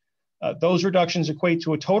 Those reductions equate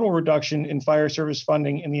to a total reduction in fire service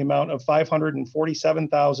funding in the amount of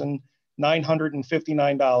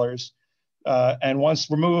 $547,959. And once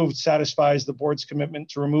removed, satisfies the board's commitment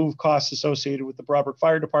to remove costs associated with the Broad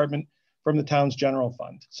Fire Department from the town's general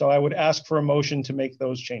fund. So I would ask for a motion to make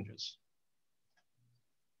those changes.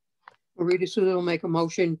 Rita Souza will make a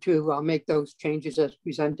motion to make those changes as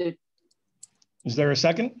presented. Is there a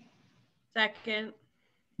second? Second.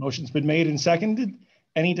 Motion's been made and seconded.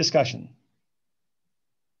 Any discussion?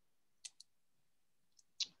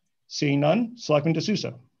 Seeing none, Selectman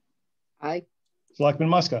D'Souza. Aye. Selectman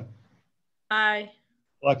Muska. Aye.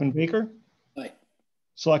 Selectman Baker. Aye.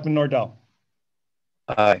 Selectman Nordell.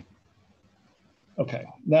 Aye. Okay,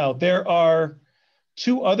 now there are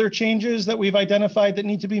two other changes that we've identified that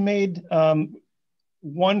need to be made.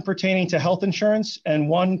 One pertaining to health insurance and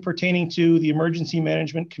one pertaining to the emergency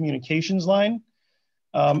management communications line.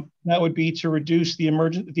 That would be to reduce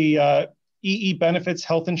the EE benefits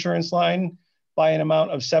health insurance line by an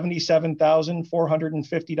amount of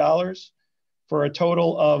 $77,450 for a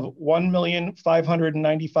total of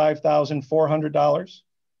 $1,595,400.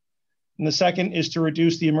 And the second is to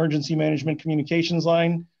reduce the emergency management communications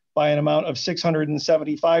line by an amount of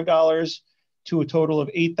 $675 to a total of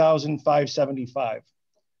 $8,575.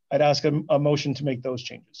 I'd ask a motion to make those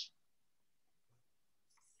changes.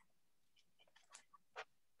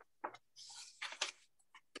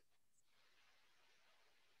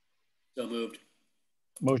 So moved.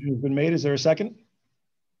 Motion has been made. Is there a second?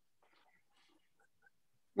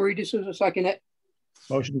 Rita Souza, second it.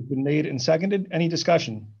 Motion has been made and seconded. Any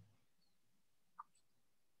discussion?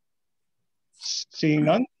 Seeing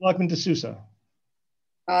none, Selectman D'Souza.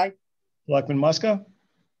 Aye. Selectman Muska.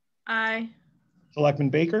 Aye.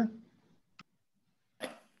 Selectman Baker.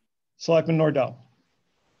 Selectman Nordell.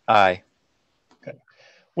 Aye. Okay.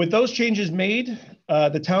 With those changes made,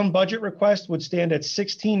 the town budget request would stand at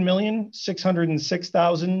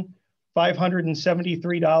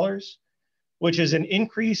 $16,606,573. which is an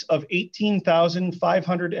increase of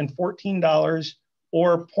 $18,514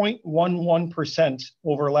 or 0.11%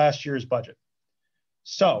 over last year's budget.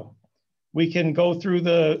 So we can go through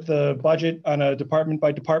the budget on a department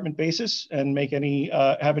by department basis and make any,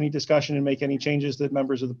 have any discussion and make any changes that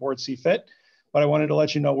members of the board see fit. But I wanted to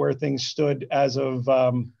let you know where things stood as of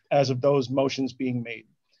those motions being made.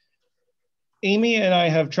 Amy and I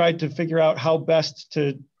have tried to figure out how best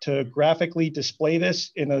to graphically display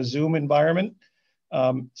this in a Zoom environment.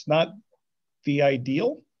 It's not the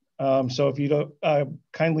ideal. So if you don't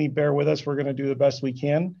kindly bear with us, we're going to do the best we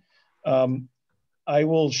can. I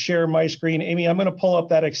will share my screen. Amy, I'm going to pull up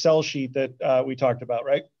that Excel sheet that we talked about,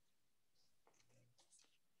 right?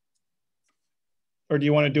 Or do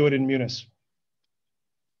you want to do it in Munis?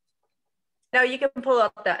 No, you can pull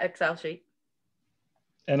up that Excel sheet.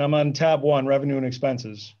 And I'm on tab 1, revenue and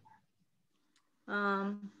expenses.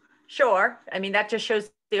 Sure. I mean, that just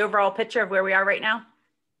shows the overall picture of where we are right now.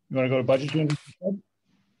 You want to go to budget changes?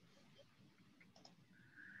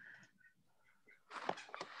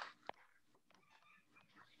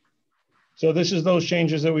 So this is those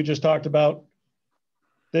changes that we just talked about.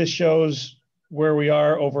 This shows where we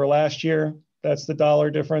are over last year. That's the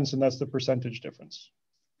dollar difference, and that's the percentage difference.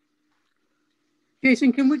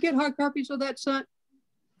 Jason, can we get hard copies of that sent?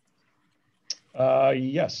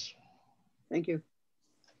 Yes. Thank you.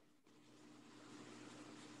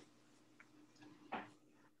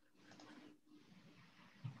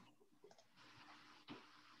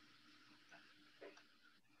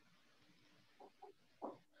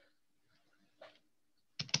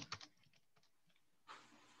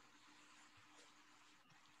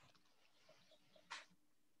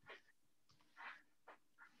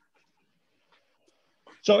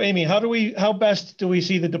 So Amy, how best do we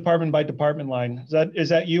see the department by department line? Is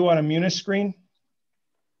that you on a Munis screen?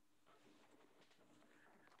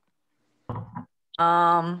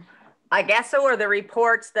 I guess so, or the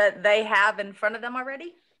reports that they have in front of them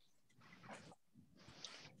already.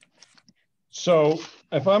 So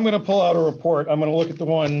if I'm going to pull out a report, I'm going to look at the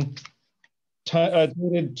one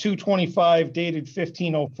dated 2/25, dated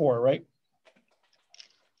 15/04, right?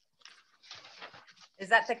 Is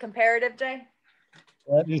that the comparative, Jay?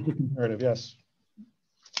 That is the comparative, yes.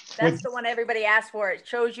 That's the one everybody asked for. It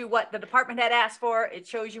shows you what the department had asked for. It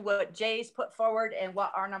shows you what Jay's put forward and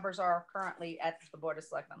what our numbers are currently at the Board of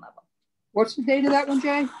Selectmen level. What's the date of that one,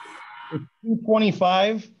 Jay? It's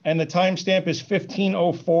 2/25 and the timestamp is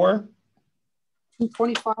 15/04.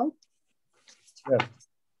 2/25? Yes.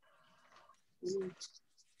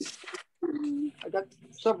 I got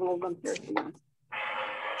several of them here.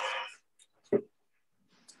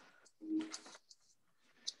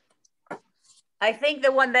 I think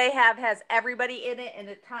the one they have has everybody in it, and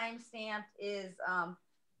the timestamp is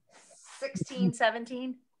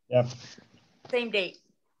 16/17. Yep. Same date.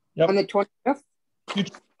 Yep. On the 25th?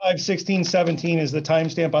 2/25/16/17 is the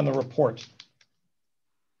timestamp on the report.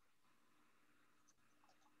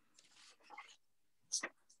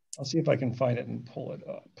 I'll see if I can find it and pull it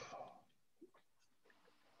up.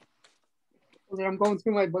 Well, I'm going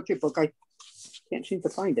through my budget book. I can't seem to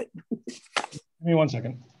find it. Give me 1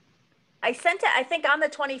 second. I sent it, I think, on the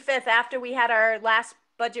 25th after we had our last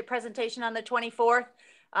budget presentation on the 24th.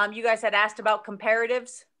 You guys had asked about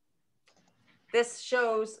comparatives. This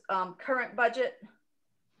shows current budget,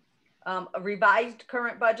 a revised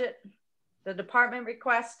current budget, the department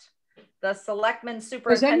request, the selectman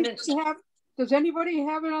superintendent. Does anybody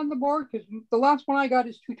have it on the board? Because the last one I got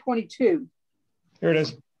is 2/22. Here it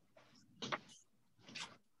is.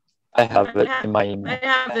 I have it in my email. I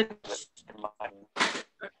have it.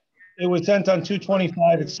 It was sent on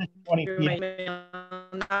 2/25 at 6:20 p.m.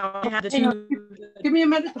 Give me a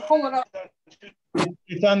minute to pull it up.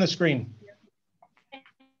 It's on the screen.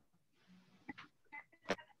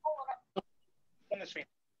 On the screen.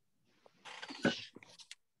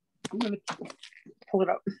 I'm going to pull it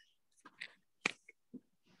up.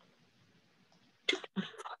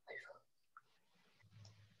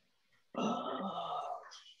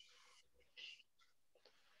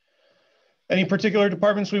 Any particular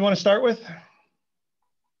departments we want to start with?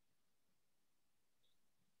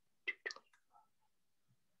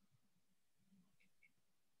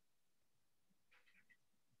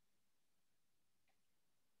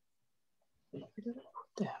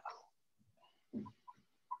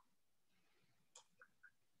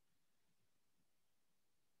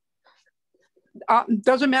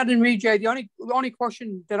 Doesn't matter to me, Jay. The only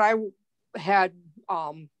question that I had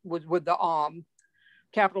was with the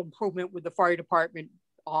capital improvement with the fire department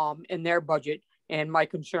in their budget, and my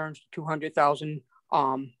concerns, 200,000.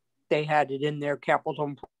 They had it in their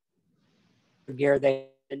capital gear.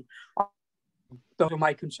 Those are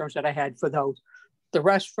my concerns that I had for those. The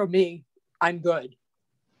rest for me, I'm good.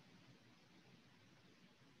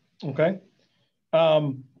 Okay.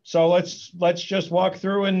 So let's just walk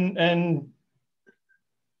through and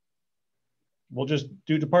we'll just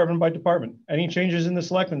do department by department. Any changes in the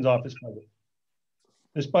Selectmen's office budget?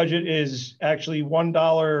 This budget is actually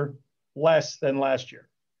 $1 less than last year.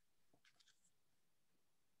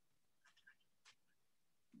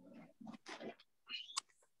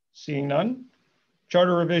 Seeing none.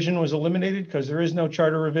 Charter revision was eliminated because there is no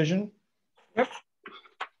charter revision. Yep.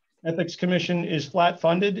 Ethics Commission is flat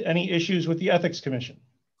funded. Any issues with the Ethics Commission?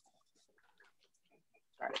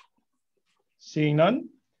 Seeing none.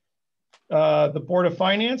 The Board of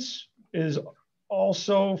Finance is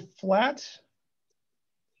also flat.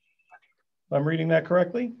 If I'm reading that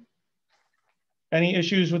correctly. Any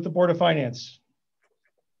issues with the Board of Finance?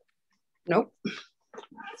 Nope.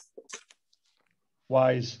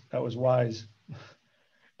 Wise, that was wise.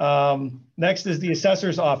 Next is the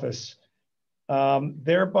Assessor's Office.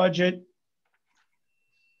 Their budget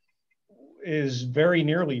is very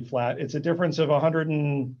nearly flat. It's a difference of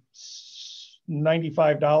 $195,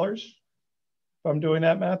 if I'm doing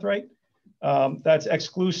that math right. That's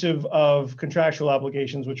exclusive of contractual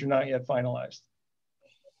obligations, which are not yet finalized.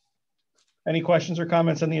 Any questions or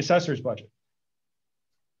comments on the assessor's budget?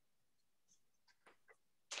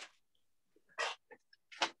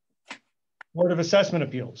 Board of Assessment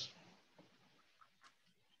Appeals.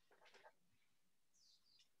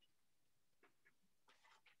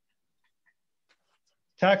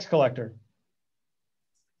 Tax collector.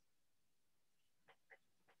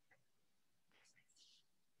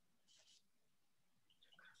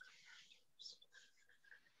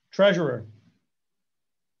 Treasurer.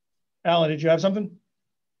 Alan, did you have something?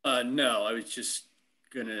 No, I was just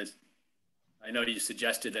gonna, I know you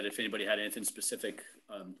suggested that if anybody had anything specific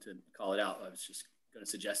to call it out, I was just gonna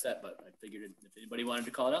suggest that, but I figured if anybody wanted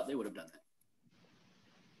to call it out, they would have done that.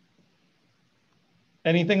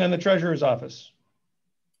 Anything on the treasurer's office?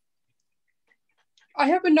 I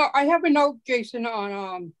have a note, Jason,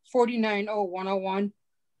 on 490101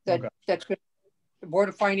 that okay. That's good. The Board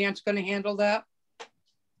of Finance going to handle that.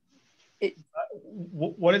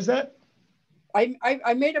 What is that? I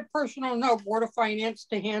made a personal note, Board of Finance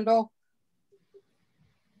to handle.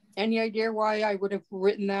 Any idea why I would have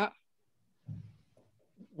written that?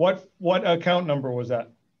 What account number was that?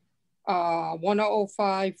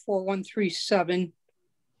 1005-4137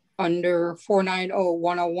 under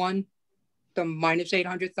 490101. The minus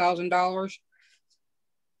 $800,000,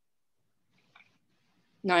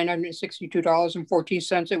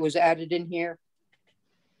 $962.14. It was added in here.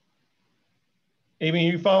 Amy,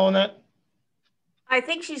 are you following that? I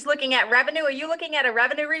think she's looking at revenue. Are you looking at a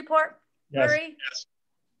revenue report, yes. Marie? Yes.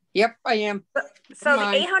 Yep, I am. So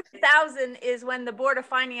the 800,000 is when the Board of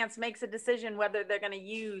Finance makes a decision whether they're going to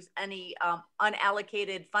use any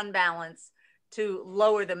unallocated fund balance to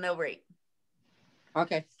lower the mill rate.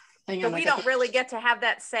 Okay. So we don't really get to have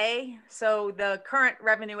that say. So the current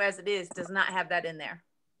revenue as it is does not have that in there.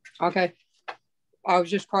 Okay. I was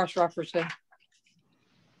just cross-referencing. All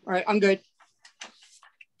right, I'm good.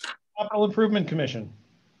 Capital Improvement Commission.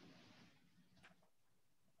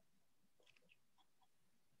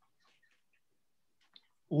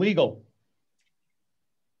 Legal.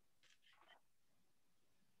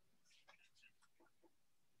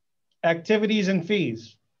 Activities and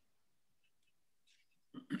fees.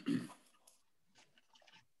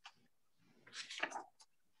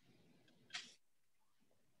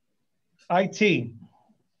 IT.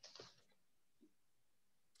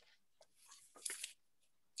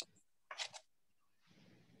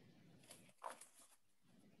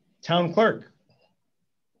 Town clerk.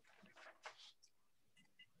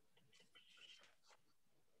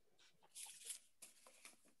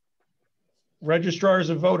 Registrars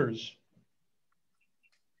of voters.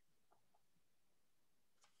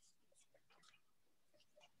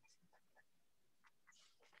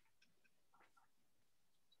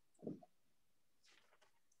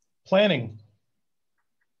 Planning.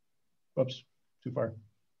 Whoops, too far.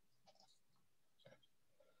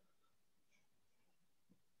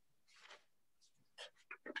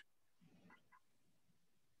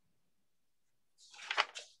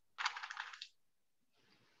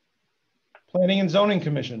 Planning and Zoning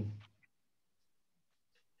Commission.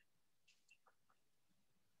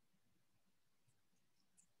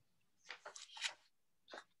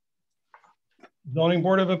 Zoning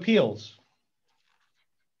Board of Appeals.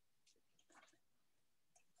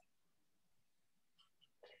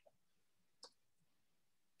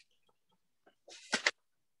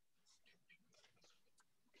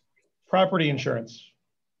 Property insurance.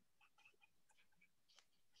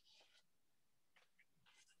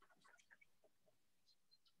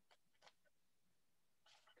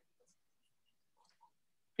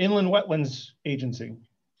 Inland Wetlands Agency.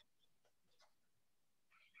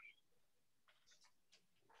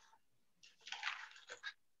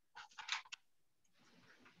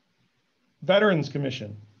 Veterans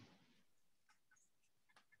Commission.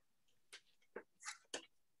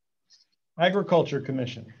 Agriculture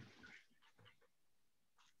Commission.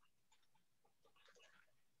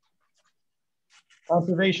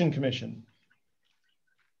 Conservation Commission.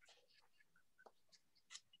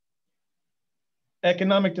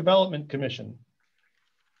 Economic Development Commission.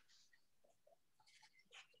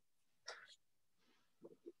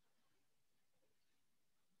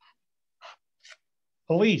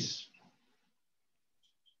 Police.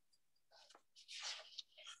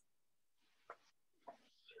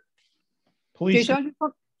 Police. Jason,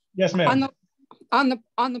 Yes, ma'am. On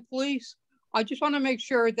the police, I just want to make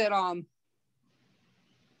sure that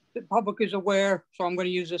the public is aware. So I'm going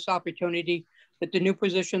to use this opportunity that the new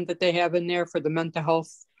position that they have in there for the mental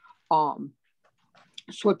health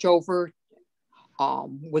switch over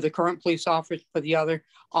with the current police officer for the other,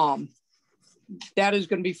 that is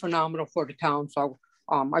going to be phenomenal for the town. So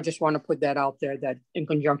I just want to put that out there, that in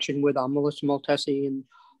conjunction with Melissa Maltesi and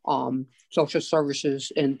social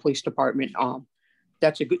services and police department,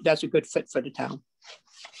 that's a good fit for the town.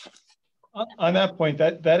 On that point,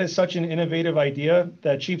 that is such an innovative idea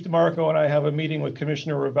that Chief DeMarco and I have a meeting with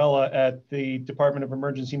Commissioner Ravella at the Department of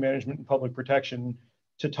Emergency Management and Public Protection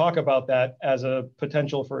to talk about that as a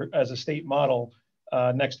potential as a state model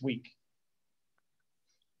next week.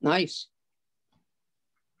 Nice.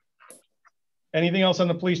 Anything else on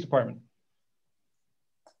the police department?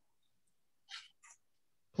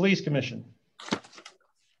 Police Commission.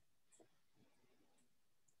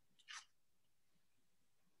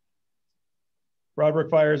 Broad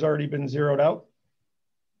Fire has already been zeroed out.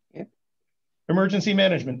 Yep. Emergency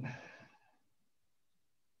Management.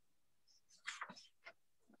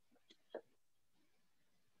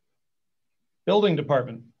 Building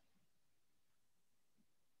Department.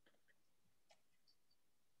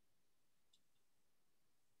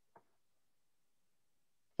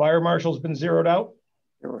 Fire Marshal's been zeroed out.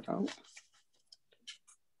 Zeroed out.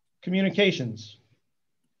 Communications.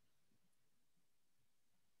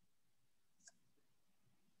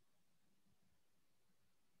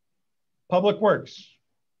 Public Works.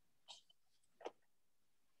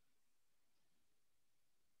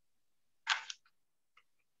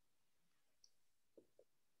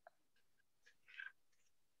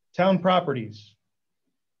 Town Properties.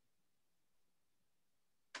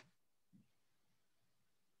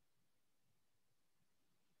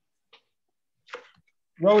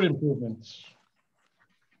 Road Improvements.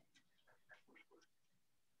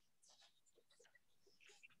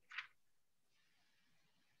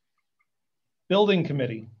 Building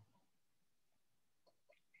Committee.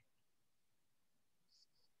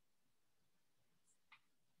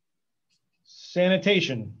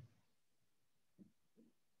 Sanitation.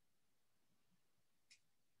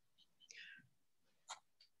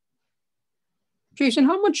 Jason,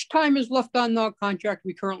 how much time is left on the contract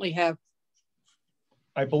we currently have?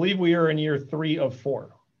 I believe we are in year 3 of 4.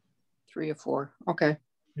 3 or 4, okay.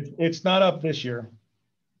 It's not up this year.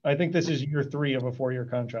 I think this is year 3 of a 4-year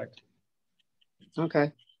contract.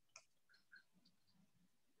 Okay.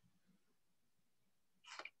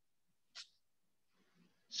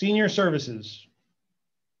 Senior Services.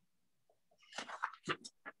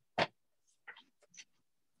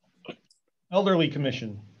 Elderly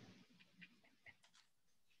Commission.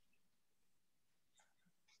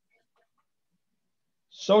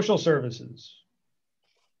 Social Services.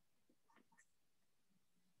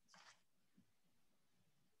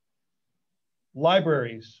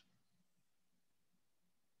 Libraries.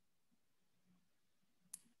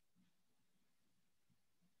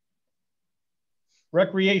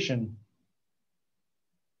 Recreation.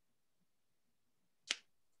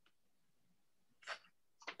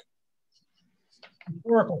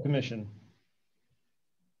 Historical Commission.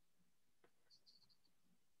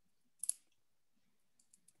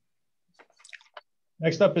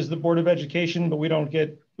 Next up is the Board of Education, but we don't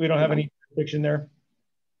have any jurisdiction there.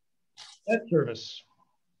 Debt Service.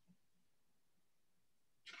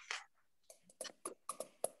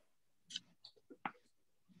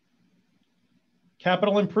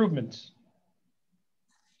 Capital Improvements.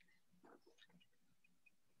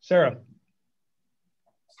 Sarah.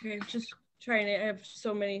 Okay, just trying to, I have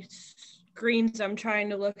so many screens I'm trying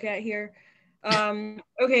to look at here.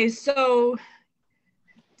 Okay, so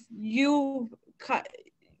you cut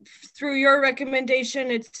through your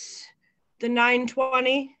recommendation, it's the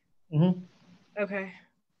 920. Mm-hmm. Okay.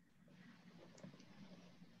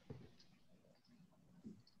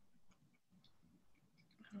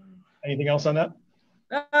 Anything else on that?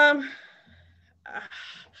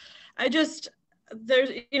 There's,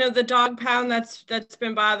 you know, the dog pound that's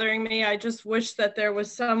been bothering me. I just wish that there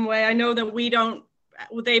was some way. I know that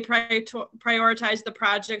they prioritize the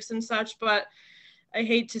projects and such, but I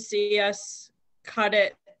hate to see us cut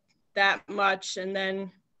it that much and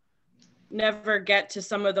then never get to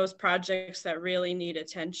some of those projects that really need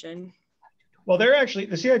attention. Well,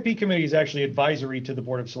 the CIP committee is actually advisory to the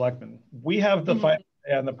Board of Selectmen. We have the final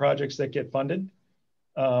say on the projects that get funded.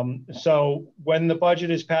 So when the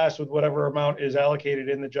budget is passed with whatever amount is allocated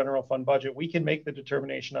in the general fund budget, we can make the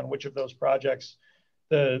determination on which of those projects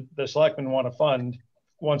the selectmen want to fund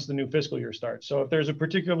once the new fiscal year starts. So if there's a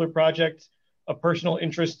particular project of personal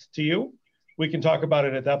interest to you, we can talk about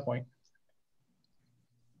it at that point.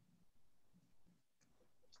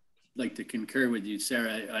 I'd like to concur with you,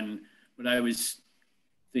 Sarah, on what I was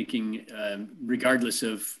thinking, regardless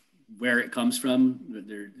of where it comes from,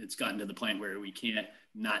 it's gotten to the point where we can't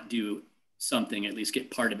not do something, at least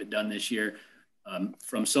get part of it done this year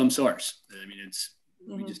from some source. I mean,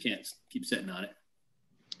 we just can't keep sitting on it.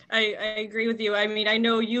 I agree with you. I mean, I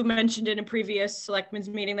know you mentioned in a previous Selectmen's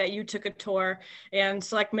meeting that you took a tour, and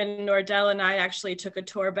Selectman Nordell and I actually took a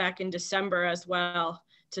tour back in December as well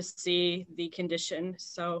to see the condition.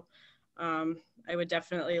 So I would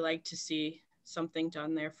definitely like to see something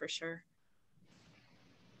done there for sure.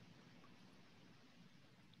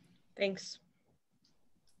 Thanks.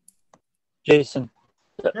 Jason,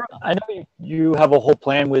 I know you have a whole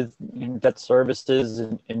plan with debt services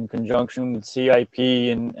in conjunction with CIP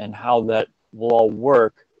and how that will all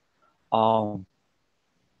work. But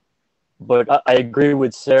I agree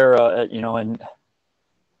with Sarah, you know, and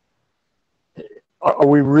are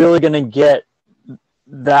we really going to get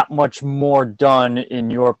that much more done in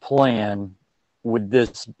your plan with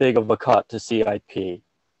this big of a cut to CIP?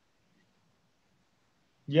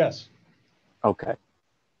 Yes. Okay.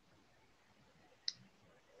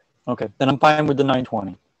 Okay, then I'm fine with the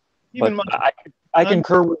 920. But I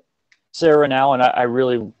concur with Sarah now, and I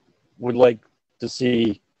really would like to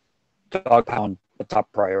see dog pound a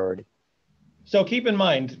top priority. So keep in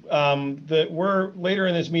mind that we're later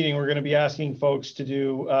in this meeting, we're going to be asking folks to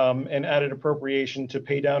do an added appropriation to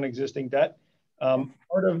pay down existing debt.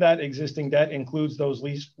 Part of that existing debt includes those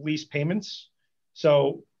lease payments.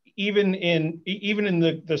 So even in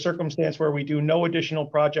the circumstance where we do no additional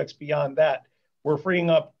projects beyond that, we're freeing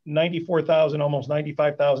up $94,000, almost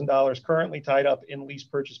 $95,000 currently tied up in lease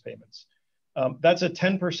purchase payments. That's a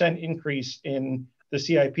 10% increase in the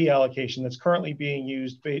CIP allocation that's currently being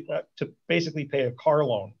used to basically pay a car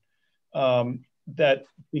loan. The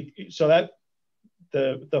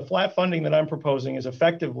flat funding that I'm proposing is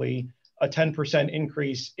effectively a 10%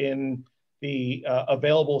 increase in the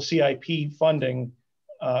available CIP funding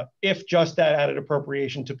if just that added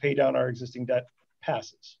appropriation to pay down our existing debt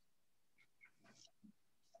passes.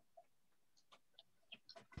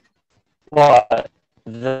 But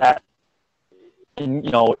that, in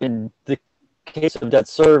the case of debt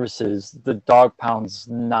services, the dog pound's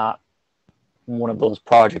not one of those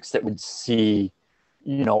projects that would see,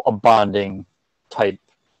 a bonding type,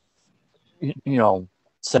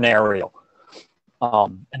 scenario.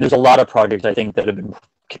 And there's a lot of projects I think that have been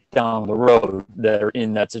kicked down the road that are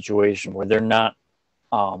in that situation where they're not,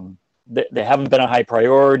 they haven't been a high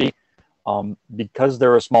priority because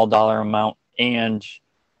they're a small dollar amount, and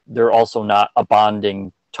they're also not a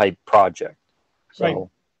bonding type project. So, right.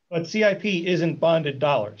 But CIP isn't bonded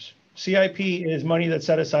dollars. CIP is money that's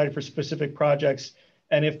set aside for specific projects.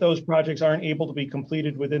 And if those projects aren't able to be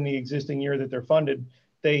completed within the existing year that they're funded,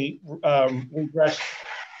 they regress to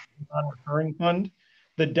the non-recurring fund.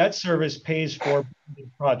 The debt service pays for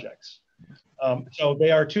projects. So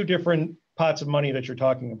they are two different pots of money that you're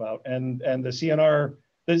talking about. And the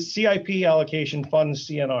CIP allocation funds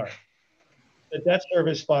CNR. The debt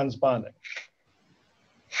service funds bonding.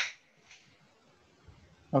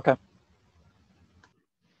 Okay.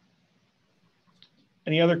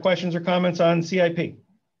 Any other questions or comments on CIP?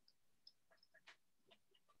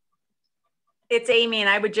 It's Amy, and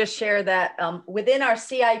I would just share that within our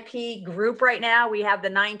CIP group right now, we have the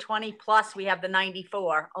 920 plus we have the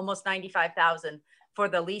 94, almost 95,000 for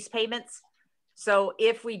the lease payments. So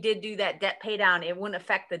if we did do that debt pay down, it wouldn't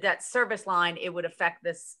affect the debt service line. It would affect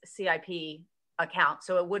this CIP account.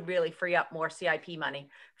 So it would really free up more CIP money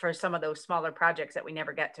for some of those smaller projects that we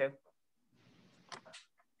never get to.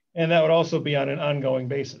 And that would also be on an ongoing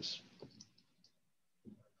basis.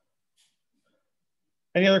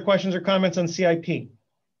 Any other questions or comments on CIP?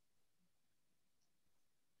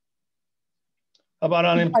 How about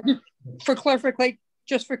on? For clarification,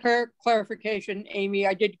 Amy,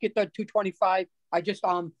 I did get the 225 I just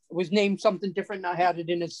was named something different and I had it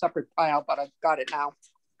in a separate pile, but I've got it now.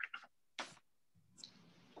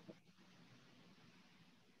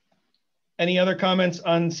 Any other comments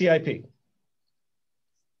on CIP?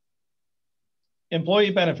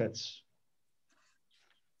 Employee benefits.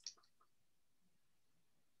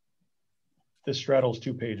 This straddles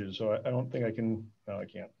 2 pages, so I don't think I can, no, I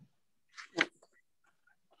can't.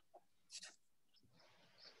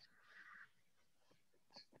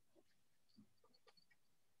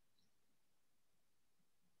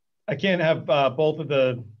 I can't have both of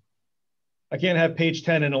the, I can't have page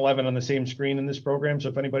 10 and 11 on the same screen in this program. So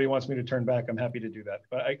if anybody wants me to turn back, I'm happy to do that.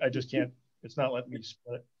 But I just can't, it's not letting me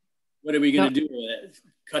split it. What are we going to do with it?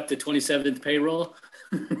 Cut the 27th payroll?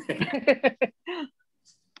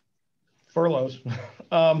 Furloughs.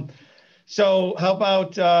 So how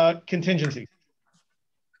about contingency?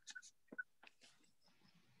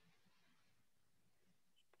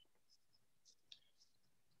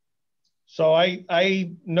 So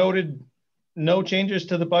I noted no changes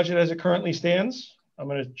to the budget as it currently stands. I'm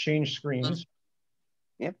going to change screens.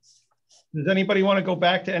 Yep. Does anybody want to go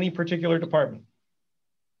back to any particular department?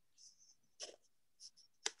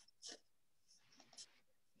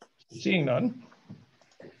 Seeing none.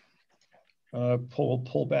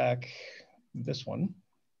 Pull back this one.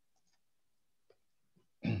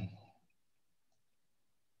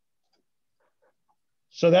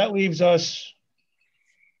 So that leaves us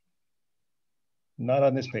not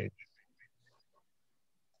on this page.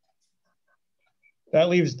 That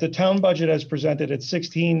leaves the town budget as presented at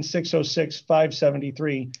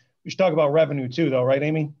 16,606,573. We should talk about revenue too, though, right,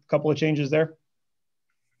 Amy? A couple of changes there.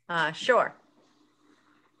 Sure.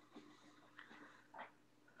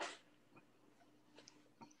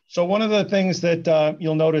 So one of the things that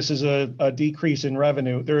you'll notice is a decrease in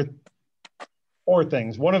revenue. There are 4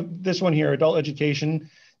 things. This one here, adult education,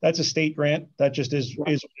 that's a state grant. That just is what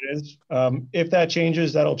it is. If that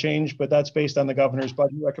changes, that'll change, but that's based on the governor's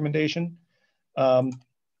budget recommendation.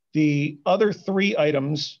 The other 3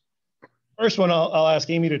 items, first one I'll ask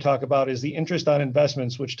Amy to talk about is the interest on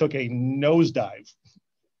investments, which took a nosedive.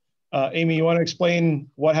 Amy, you want to explain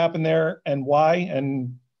what happened there and why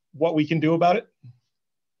and what we can do about it?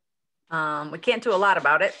 We can't do a lot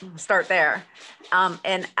about it. We'll start there.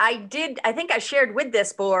 And I think I shared with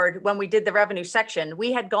this board when we did the revenue section,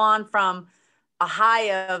 we had gone from a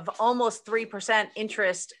high of almost 3%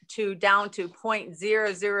 interest to down to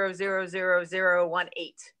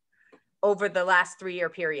 0.00000018 over the last 3-year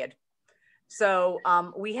period. So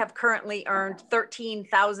we have currently earned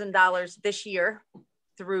 $13,000 this year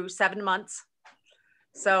through 7 months.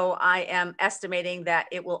 So I am estimating that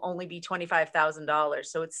it will only be $25,000.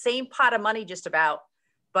 So it's same pot of money just about,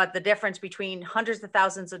 but the difference between hundreds of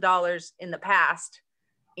thousands of dollars in the past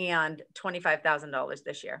and $25,000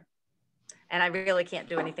 this year. And I really can't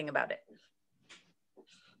do anything about it.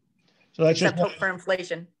 So that's except just hope for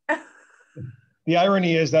inflation. The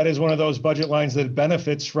irony is that is one of those budget lines that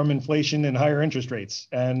benefits from inflation and higher interest rates.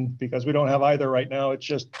 And because we don't have either right now, it's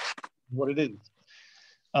just what it is.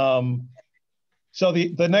 So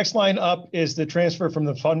the next line up is the transfer from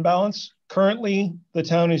the fund balance. Currently, the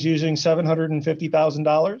town is using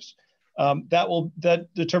 $750,000.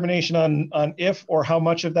 That determination on if or how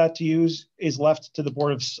much of that to use is left to the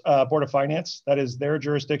Board of Finance. That is their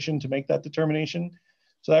jurisdiction to make that determination.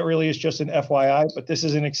 So that really is just an FYI, but this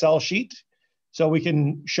is an Excel sheet. So we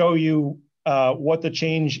can show you what the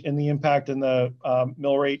change in the impact in the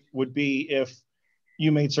mill rate would be if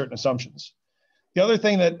you made certain assumptions. The other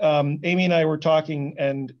thing that Amy and I were talking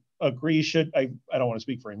and agree I don't want to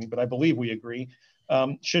speak for Amy, but I believe we agree,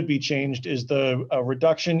 should be changed is the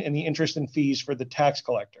reduction in the interest and fees for the tax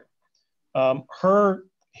collector. Her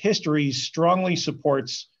history strongly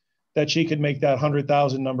supports that she could make that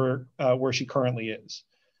 100,000 number where she currently is.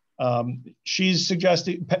 She's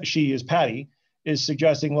suggesting, Patty, is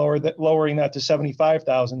suggesting lowering that to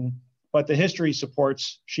 75,000, but the history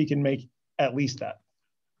supports she can make at least that.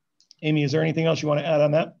 Amy, is there anything else you want to add on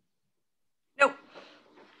that? Nope.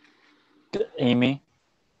 Amy,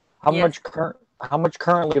 how much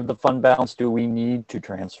currently of the fund balance do we need to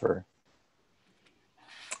transfer?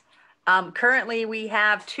 Currently we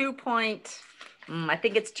have I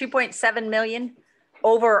think it's 2.7 million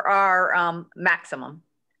over our maximum.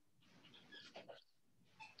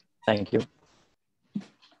 Thank you.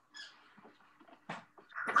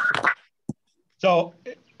 So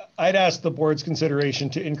I'd ask the board's consideration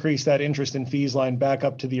to increase that interest and fees line back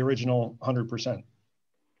up to the original 100%.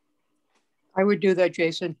 I would do that,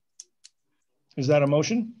 Jason. Is that a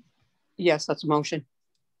motion? Yes, that's a motion.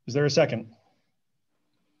 Is there a second?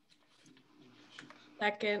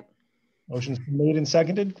 Second. Motion's been made and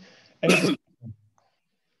seconded.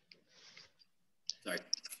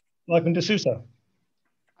 Selectman D'Souza.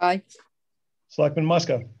 Aye. Selectman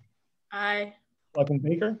Muska. Aye. Selectman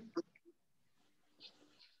Baker.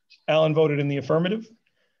 Alan voted in the affirmative.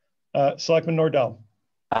 Selectman Nordell.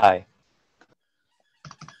 Aye.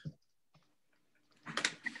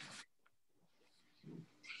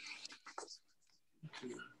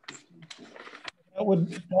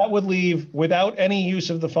 That would leave, without any use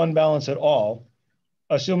of the fund balance at all,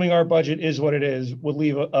 assuming our budget is what it is, would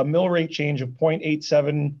leave a mill rate change of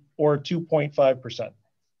 0.87 or 2.5%.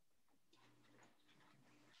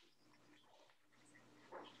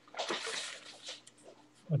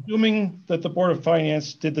 Assuming that the Board of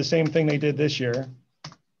Finance did the same thing they did this year,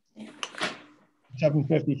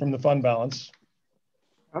 750 from the fund balance,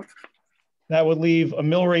 that would leave a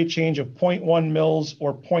mill rate change of 0.1 mils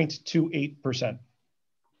or 0.28%.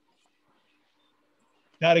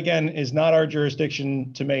 That again is not our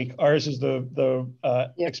jurisdiction to make. Ours is the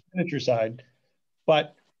expenditure side,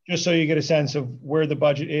 but just so you get a sense of where the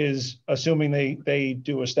budget is, assuming they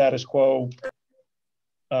do a status quo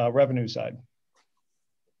revenue side.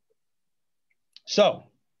 So,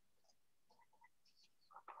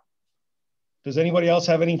 does anybody else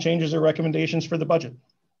have any changes or recommendations for the budget?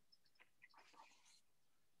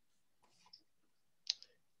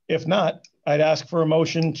 If not, I'd ask for a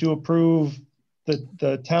motion to approve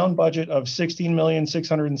the town budget of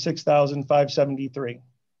 $16,606,573.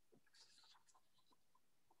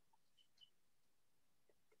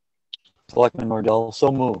 Selectman Nordell,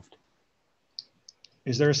 so moved.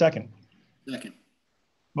 Is there a second? Second.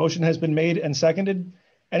 Motion has been made and seconded.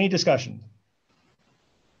 Any discussion?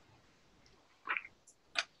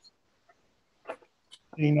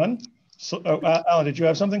 Seeing none? So, Alan, did you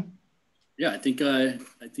have something? Yeah, I think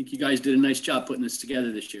you guys did a nice job putting this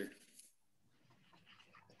together this year.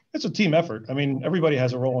 It's a team effort. I mean, everybody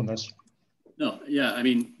has a role in this. No, yeah, I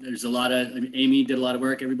mean, there's a lot of, Amy did a lot of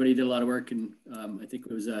work, everybody did a lot of work, and I think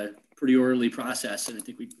it was a pretty orderly process, and I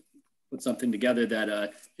think we put something together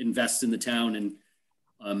that invests in the town and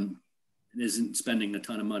isn't spending a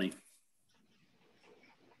ton of money.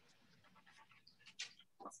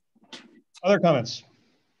 Other comments?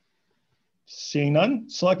 Seeing none,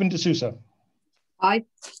 Selectman D'Souza. Aye.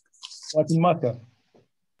 Selectman Muska.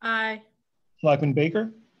 Aye. Selectman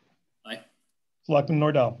Baker. Aye. Selectman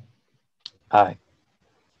Nordell. Aye.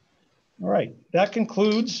 All right, that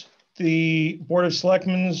concludes the Board of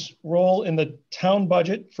Selectmen's role in the town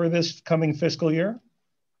budget for this coming fiscal year.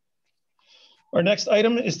 Our next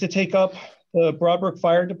item is to take up the Brook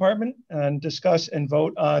Fire Department and discuss and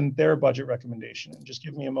vote on their budget recommendation. And just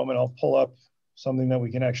give me a moment, I'll pull up something that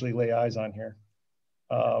we can actually lay eyes on here.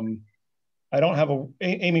 I don't have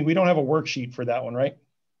Amy, we don't have a worksheet for that one, right?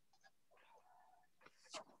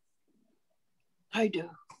 I do.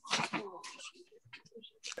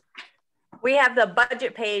 We have the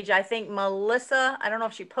budget page. I think Melissa, I don't know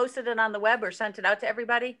if she posted it on the web or sent it out to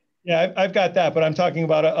everybody. Yeah, I've got that, but I'm talking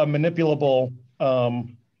about a manipulable. Oh,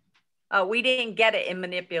 we didn't get it in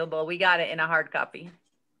manipulable. We got it in a hard copy.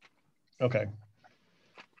 Okay.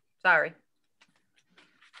 Sorry.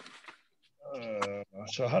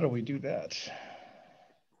 So how do we do that?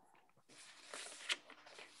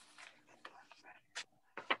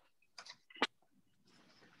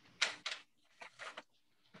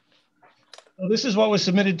 So this is what was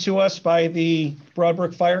submitted to us by the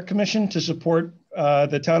Brook Fire Commission to support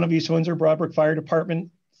the Town of East Windsor Brook Fire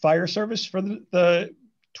Department fire service for the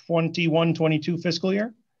 21-22 fiscal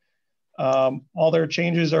year. All their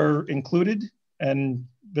changes are included and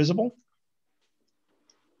visible.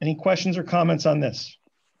 Any questions or comments on this?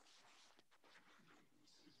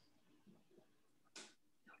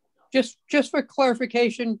 Just for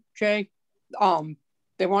clarification, Jay,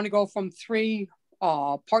 they want to go from 3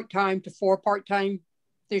 part-time to 4 part-time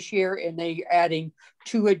this year, and they adding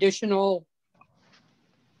 2 additional.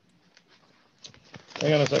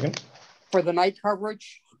 Hang on a second. For the night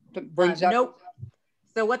coverage. Brings up. Nope.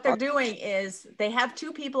 So what they're doing is they have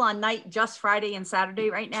 2 people on night just Friday and Saturday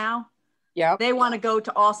right now. Yeah. They want to go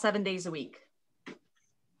to all 7 days a week.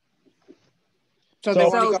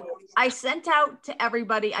 So I sent out to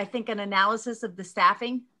everybody, I think, an analysis of the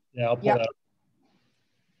staffing. Yeah, I'll pull that up.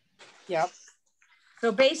 Yep.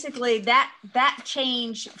 So basically that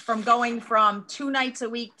change from going from 2 nights a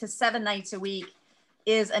week to 7 nights a week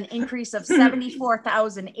is an increase of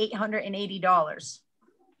 $74,880.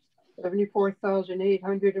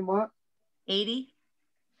 74,800 and what? 80.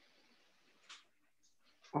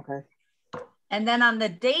 Okay. And then on the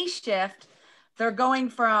day shift, they're going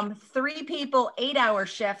from 3 people, 8-hour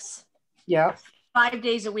shifts. Yeah. 5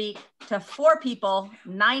 days a week to 4 people,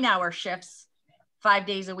 9-hour shifts, 5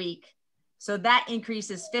 days a week. So that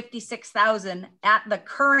increases $56,000 at the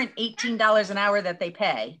current $18 an hour that they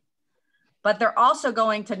pay. But they're also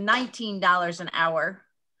going to $19 an hour.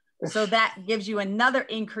 So that gives you another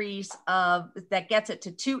increase of, that gets it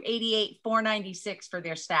to $288,496 for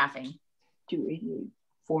their staffing.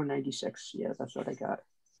 $288,496. Yeah, that's what I got.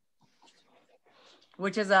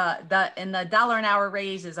 Which is the dollar an hour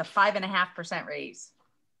raise is a 5.5% raise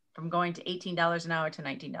from going to $18 an hour to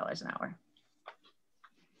 $19 an hour.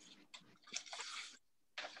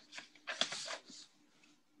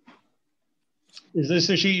 Is this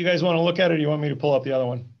the sheet you guys want to look at, or do you want me to pull up the other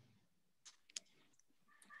one?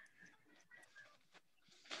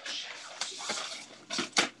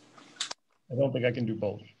 I don't think I can do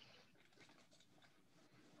both.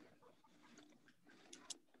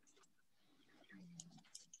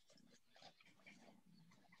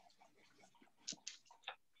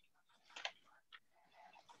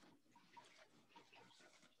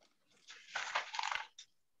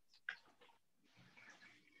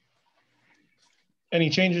 Any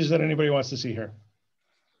changes that anybody wants to see here?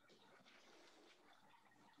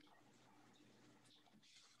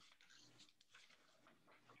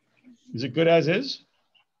 Is it good as is?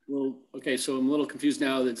 Well, okay, so I'm a little confused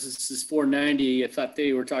now that this is 490. I thought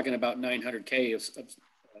they were talking about 900K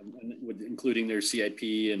with including their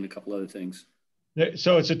CIP and a couple other things.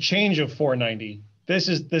 So it's a change of 490. This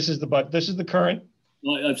is the current.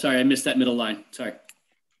 Well, I'm sorry, I missed that middle line. Sorry.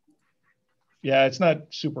 Yeah, it's not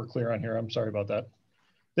super clear on here. I'm sorry about that.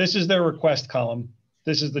 This is their request column.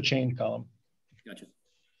 This is the change column. Gotcha.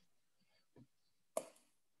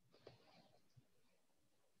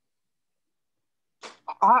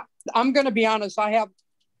 I'm going to be honest. I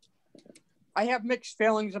have mixed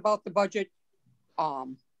feelings about the budget.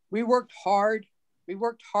 We worked hard. We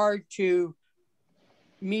worked hard to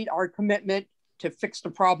meet our commitment to fix the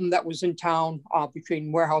problem that was in town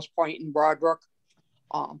between Warehouse Point and Broadbrook.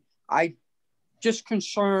 I just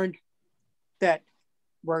concerned that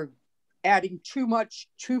we're adding too much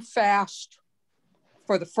too fast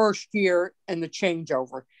for the first year and the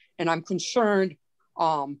changeover. And I'm concerned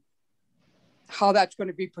how that's going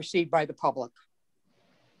to be perceived by the public.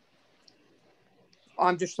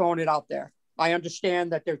 I'm just throwing it out there. I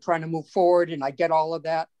understand that they're trying to move forward and I get all of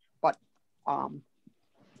that, but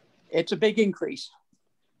it's a big increase.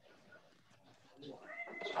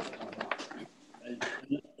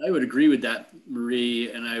 I would agree with that,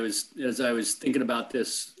 Marie. And as I was thinking about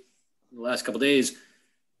this the last couple of days,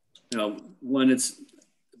 you know, one, it's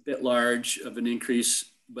a bit large of an increase,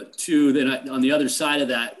 but two, then on the other side of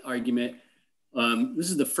that argument, this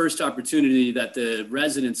is the first opportunity that the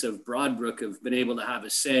residents of Broadbrook have been able to have a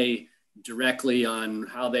say directly on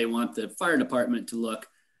how they want the fire department to look.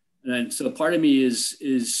 And so part of me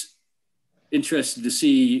is interested to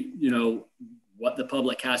see, you know, what the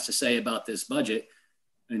public has to say about this budget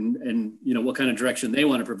and you know, what kind of direction they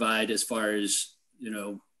want to provide as far as, you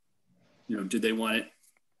know, do they want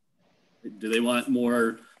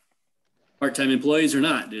more part-time employees or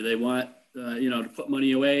not? Do they want, you know, to put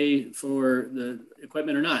money away for the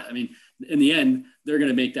equipment or not? I mean, in the end, they're going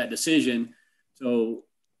to make that decision. So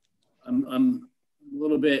I'm a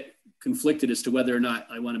little bit conflicted as to whether or not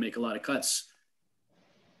I want to make a lot of cuts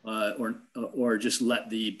or just let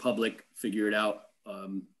the public figure it out,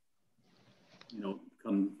 you know,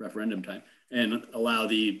 come referendum time, and allow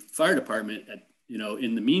the fire department, you know,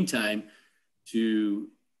 in the meantime to,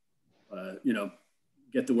 you know,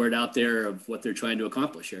 get the word out there of what they're trying to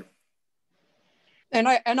accomplish here. And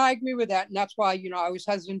I agree with that. And that's why, you know, I was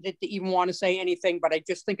hesitant to even want to say anything, but I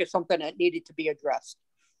just think it's something that needed to be addressed.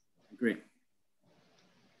 Agree.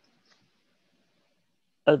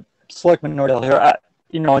 Selectman Nordell here.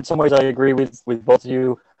 You know, in some ways I agree with both of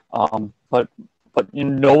you, but you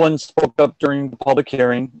know, no one spoke up during the public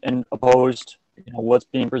hearing and opposed, you know, what's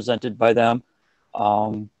being presented by them.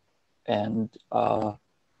 You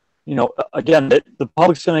know, again, the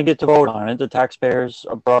public's going to get to vote on it. The taxpayers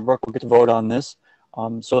of Broadbrook will get to vote on this.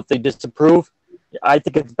 So if they disapprove, I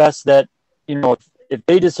think it's best that, you know, if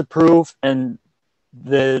they disapprove and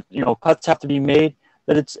the, you know, cuts have to be made,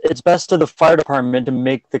 that it's best to the fire department to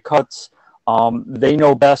make the cuts. They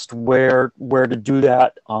know best where to do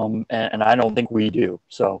that, and I don't think we do.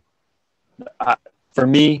 So, for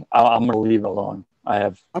me, I'm going to leave it alone. I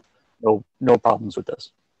have no problems with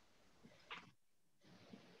this.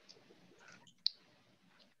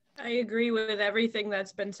 I agree with everything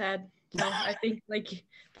that's been said. So I think, like,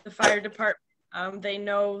 the fire department, they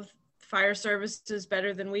know fire services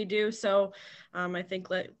better than we do. So I think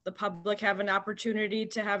let the public have an opportunity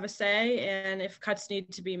to have a say. And if cuts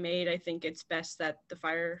need to be made, I think it's best that the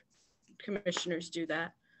fire commissioners do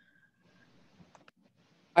that.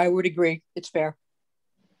 I would agree. It's fair.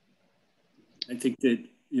 I think that,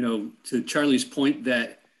 you know, to Charlie's point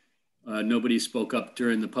that nobody spoke up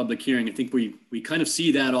during the public hearing, I think we kind of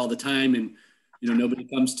see that all the time. And, you know, nobody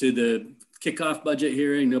comes to the kickoff budget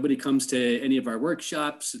hearing, nobody comes to any of our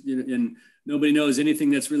workshops, and nobody knows anything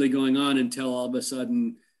that's really going on until all of a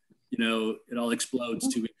sudden, you know, it all explodes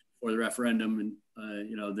 2 weeks before the referendum. And,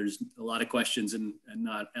 you know, there's a lot of questions and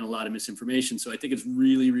a lot of misinformation. So I think it's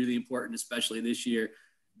really, really important, especially this year,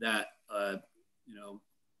 that, you know,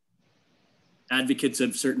 advocates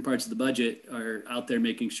of certain parts of the budget are out there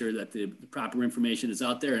making sure that the proper information is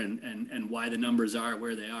out there and why the numbers are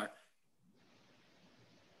where they are.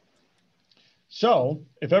 So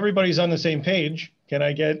if everybody's on the same page, can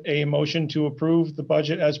I get a motion to approve the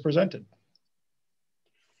budget as presented?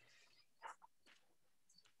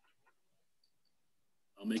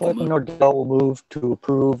 I'll make Selectman Nordell will move to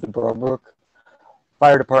approve the Brook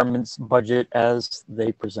Fire Department's budget as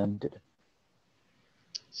they presented.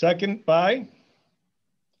 Second by?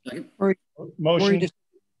 Second. Motion.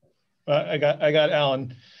 I got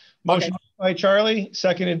Alan. Motion by Charlie,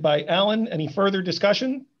 seconded by Alan. Any further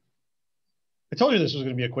discussion? I told you this was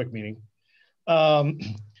going to be a quick meeting.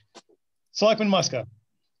 Selectman Muska.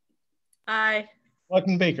 Aye.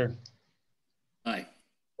 Selectman Baker. Aye.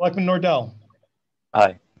 Selectman Nordell.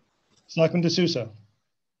 Aye. Selectman D'Souza.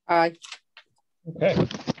 Aye. Okay. I'm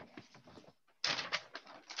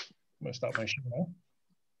going to stop my show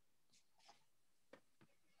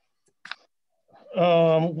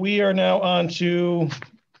now. We are now on to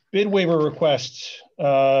bid waiver requests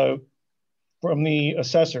from the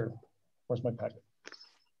assessor. Where's my packet?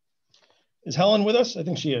 Is Helen with us? I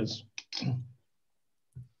think she is.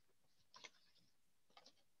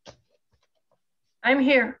 I'm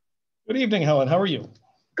here. Good evening, Helen. How are you?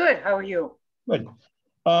 Good. How are you? Good.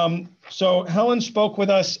 So Helen spoke with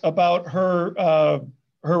us about her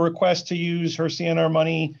her request to use her CNR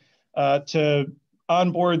money to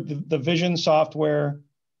onboard the Vision software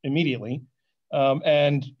immediately.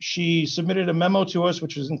 And she submitted a memo to us,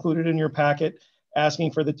 which is included in your packet,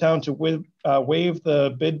 asking for the town to waive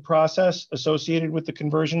the bid process associated with the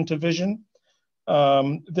conversion to Vision.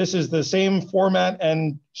 This is the same format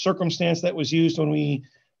and circumstance that was used when we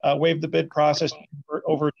waived the bid process to convert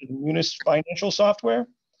over to the Munis financial software.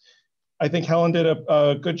 I think Helen did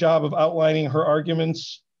a good job of outlining her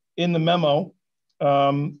arguments in the memo.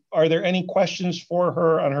 Are there any questions for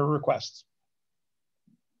her on her requests?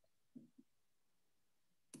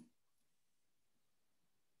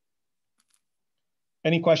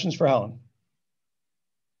 Any questions for Helen?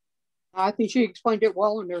 I think she explained it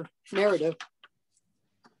well in her narrative.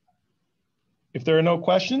 If there are no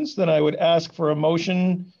questions, then I would ask for a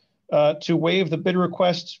motion to waive the bid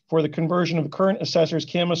request for the conversion of the current assessor's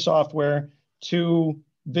CAMA software to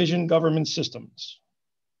Vision Government Systems.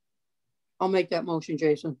 I'll make that motion,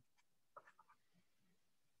 Jason.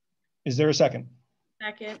 Is there a second?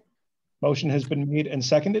 Second. Motion has been made and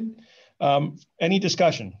seconded. Any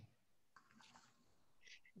discussion?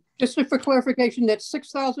 Just for clarification, that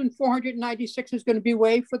 $6,496 is going to be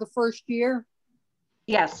waived for the first year?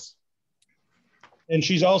 Yes. And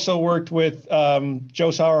she's also worked with Joe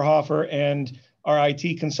Sauerhofer and our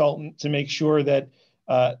IT consultant to make sure that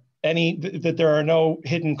that there are no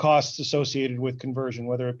hidden costs associated with conversion,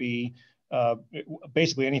 whether it be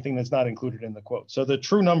basically anything that's not included in the quote. So the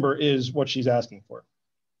true number is what she's asking for.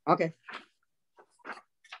 Okay.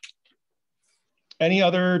 Any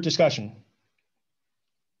other discussion?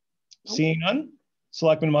 Seeing none,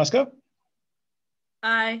 Selectman Muska.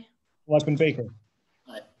 Aye. Selectman Baker.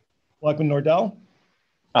 Aye. Selectman Nordell.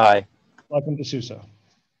 Aye. Selectman D'Souza.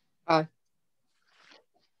 Aye.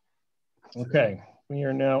 Okay, we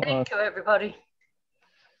are now on. Thank you, everybody.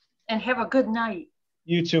 And have a good night.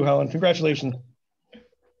 You too, Helen. Congratulations.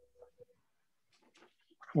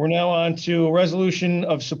 We're now on to a resolution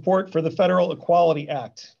of support for the Federal Equality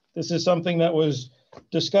Act. This is something that was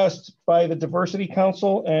discussed by the Diversity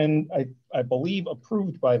Council and I believe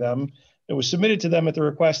approved by them. It was submitted to them at the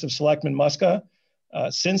request of Selectman Muska.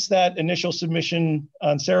 Since that initial submission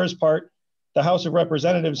on Sarah's part, the House of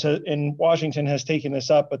Representatives in Washington has taken this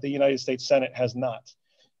up, but the United States Senate has not.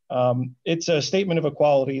 It's a statement of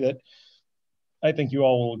equality that I think you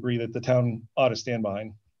all will agree that the town ought to stand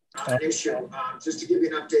behind. Issue. Just to give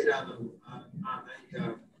you an update on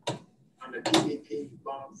the PPP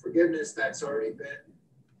loan forgiveness that's already been.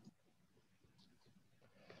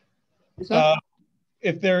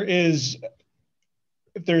 If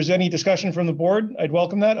there's any discussion from the board, I'd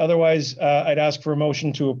welcome that. Otherwise, I'd ask for a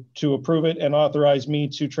motion to approve it and authorize me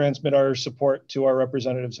to transmit our support to our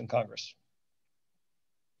representatives in Congress.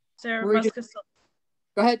 Sarah Muska.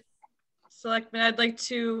 Go ahead. Selectmen, I'd like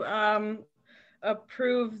to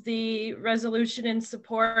approve the resolution in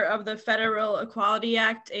support of the Federal Equality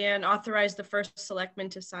Act and authorize the first selectman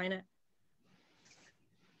to sign it.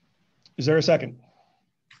 Is there a second?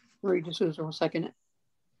 Marie D'Souza will second it.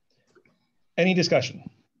 Any discussion?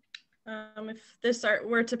 If this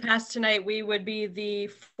were to pass tonight, we would be the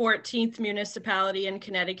 14th municipality in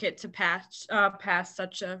Connecticut to pass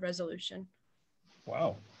such a resolution.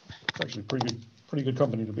 Wow, it's actually pretty good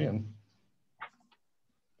company to be in.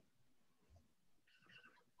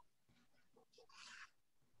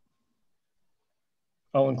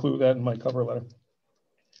 I'll include that in my cover letter.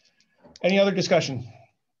 Any other discussion?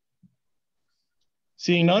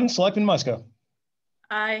 Seeing none, Selectman Muska.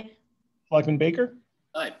 Aye. Selectman Baker.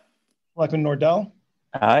 Aye. Selectman Nordell.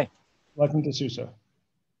 Aye. Selectman D'Souza.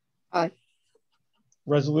 Aye.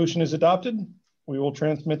 Resolution is adopted. We will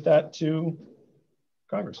transmit that to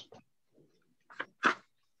Congress.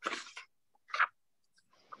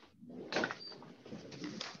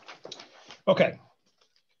 Okay.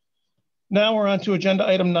 Now we're on to agenda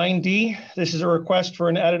item 9D. This is a request for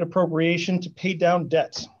an added appropriation to pay down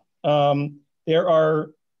debt. There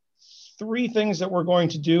are three things that we're going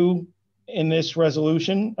to do in this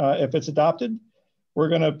resolution. If it's adopted, we're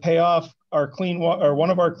going to pay off our one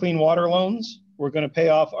of our clean water loans. We're going to pay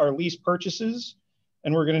off our lease purchases,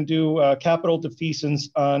 and we're going to do capital defeasance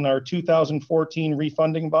on our 2014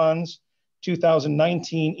 refunding bonds,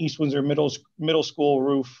 2019 East Windsor Middle School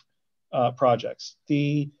roof projects.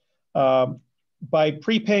 By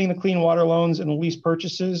prepaying the clean water loans and the lease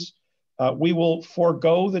purchases, we will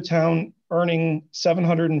forego the town earning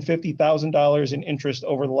 $750,000 in interest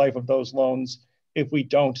over the life of those loans if we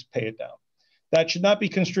don't pay it down. That should not be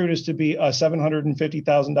construed as to be a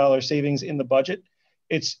 $750,000 savings in the budget.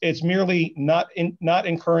 It's merely not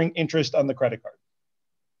incurring interest on the credit card.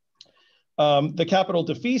 The capital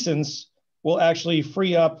defeasance will actually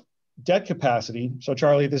free up debt capacity. So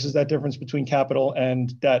Charlie, this is that difference between capital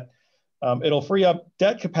and debt. It'll free up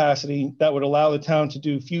debt capacity that would allow the town to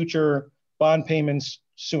do future bond payments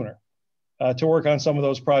sooner, to work on some of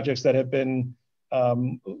those projects that have been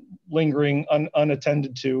lingering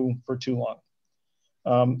unattended to for too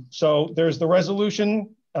long. So there's the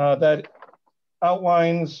resolution that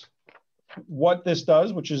outlines what this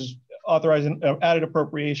does, which is authorizing added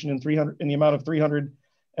appropriation in the amount of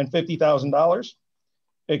 $350,000.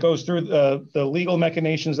 It goes through the legal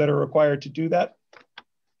machinations that are required to do that.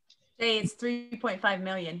 Hey, it's 3.5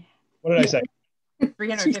 million. What did I say?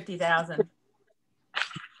 350,000.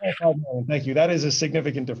 Thank you. That is a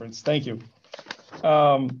significant difference. Thank you.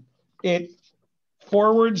 It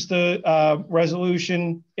forwards the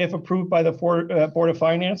resolution, if approved by the Board of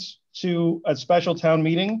Finance, to a special town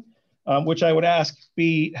meeting, which I would ask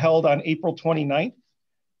be held on April 29th.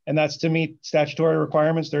 And that's to meet statutory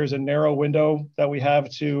requirements. There's a narrow window that we have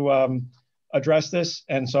to address this.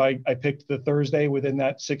 And so I picked the Thursday within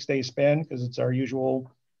that 6-day span because it's our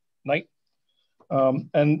usual night.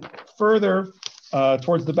 And further,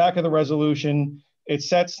 towards the back of the resolution, it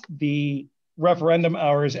sets the referendum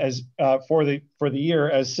hours as for the year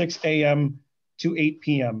as 6 a.m. to 8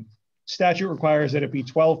 p.m. Statute requires that it be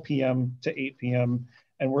 12 p.m. to 8 p.m.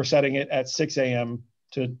 and we're setting it at 6 a.m.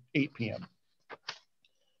 to 8 p.m.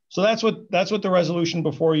 So that's what the resolution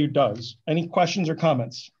before you does. Any questions or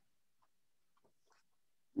comments?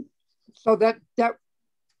 So that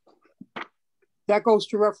goes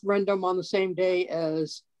to referendum on the same day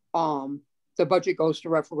as the budget goes to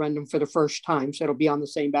referendum for the first time. So it'll be on the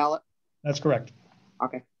same ballot. That's correct.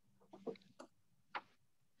 Okay.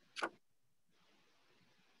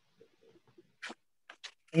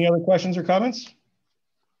 Any other questions or comments?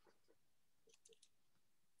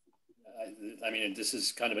 I mean, this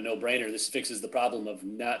is kind of a no-brainer. This fixes the problem of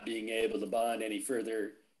not being able to bond any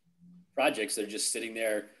further projects. They're just sitting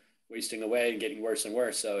there wasting away and getting worse and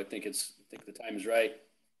worse. So I think the time is right.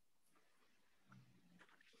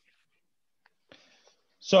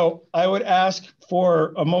 So I would ask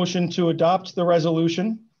for a motion to adopt the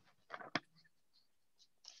resolution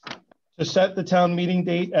to set the town meeting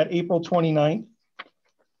date at April 29th.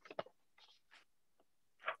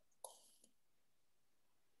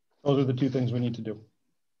 Those are the two things we need to do.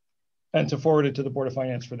 And to forward it to the Board of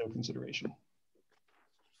Finance for their consideration.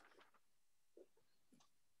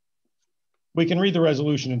 We can read the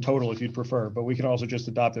resolution in total if you'd prefer, but we can also just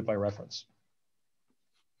adopt it by reference.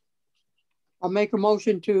 I'll make a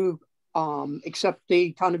motion to accept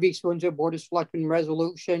the Town of East Windsor Board of Selectmen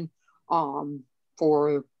resolution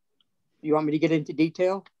for, you want me to get into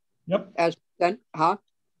detail? Yep. As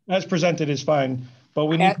presented is fine, but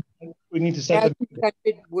we need to set as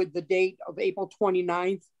presented with the date of April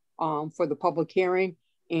 29th for the public hearing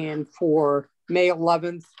and for May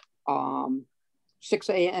 11th, 6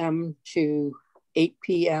 a.m. to 8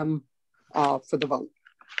 p.m. For the vote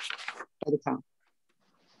by the town.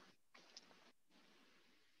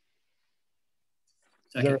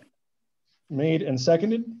 Second. Made and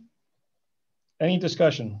seconded. Any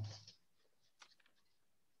discussion?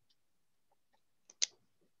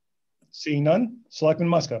 Seeing none. Selectman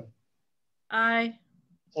Muska. Aye.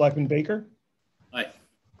 Selectman Baker. Aye.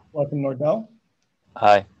 Selectman Nordell.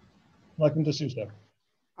 Aye. Selectman D'Souza.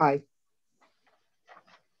 Aye.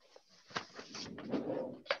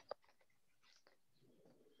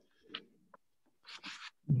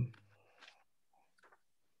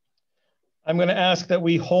 I'm going to ask that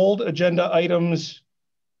we hold agenda items,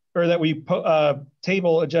 or that we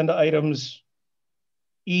table agenda items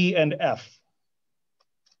E and F.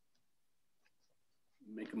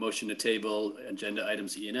 Make a motion to table agenda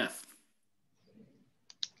items E and F.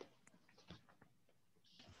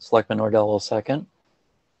 Selectman Nordell will second.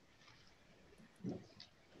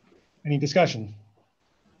 Any discussion?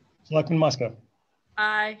 Selectman Muska.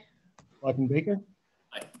 Aye. Selectman Baker.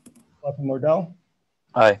 Aye. Selectman Nordell.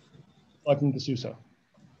 Aye. Selectman D'Souza.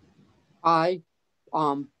 Aye.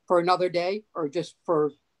 For another day or just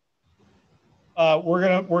for?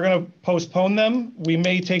 We're gonna postpone them. We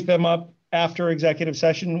may take them up after executive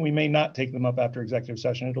session. We may not take them up after executive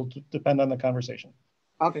session. It'll depend on the conversation.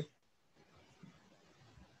 Okay.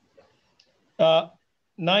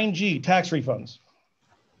 9G, tax refunds.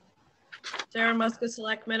 Sarah Muska,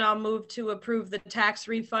 Selectman, I'll move to approve the tax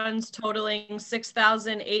refunds totaling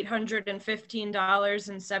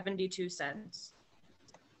 $6,815.72.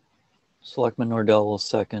 Selectman Nordell will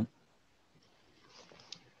second.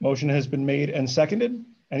 Motion has been made and seconded.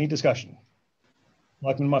 Any discussion?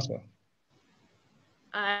 Selectman Muska.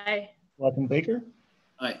 Aye. Selectman Baker.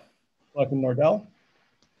 Aye. Selectman Nordell.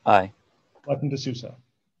 Aye. Selectman D'Souza.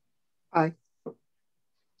 Aye. Okay.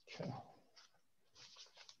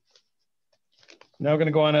 Now we're going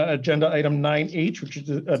to go on to agenda item 9H, which is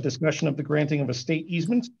a discussion of the granting of a state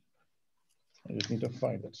easement. I just need to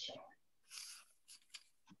find it.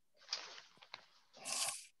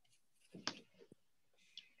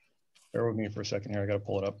 Bear with me for a second here. I got to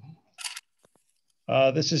pull it up.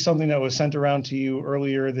 This is something that was sent around to you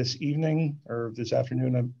earlier this evening or this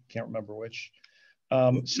afternoon. I can't remember which.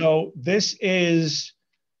 So this is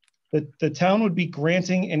the town would be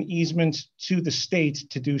granting an easement to the state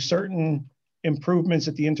to do certain improvements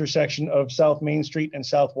at the intersection of South Main Street and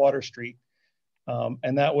South Water Street.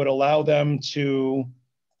 And that would allow them to,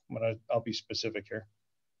 I'll be specific here.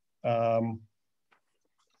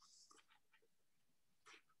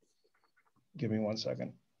 Give me 1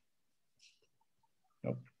 second.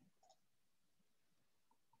 Nope.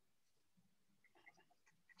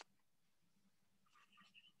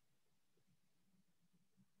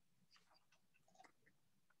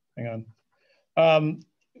 Hang on.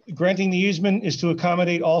 Granting the easement is to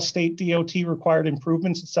accommodate all state DOT required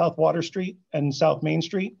improvements at South Water Street and South Main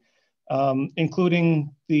Street,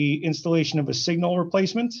 including the installation of a signal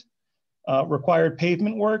replacement, required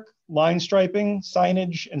pavement work, line striping,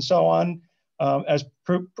 signage, and so on, as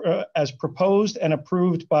proposed and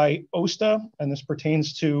approved by OSTA, and this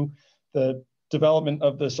pertains to the development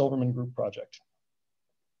of the Silverman Group project.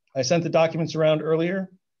 I sent the documents around earlier.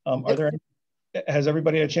 Has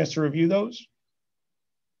everybody had a chance to review those?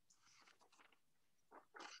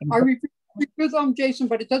 I reviewed them, Jason,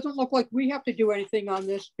 but it doesn't look like we have to do anything on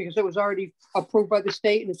this because it was already approved by the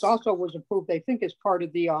state, and it's also was approved, I think, as part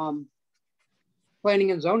of the planning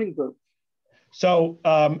and zoning group. So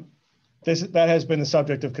that has been the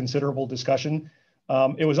subject of considerable discussion.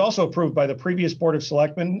 It was also approved by the previous Board of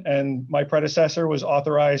Selectmen, and my predecessor was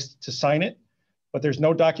authorized to sign it, but there's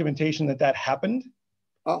no documentation that that happened.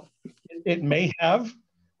 Oh. It may have,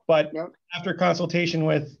 but after consultation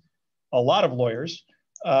with a lot of lawyers,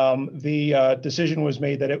 the decision was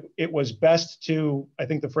made that it was best to, I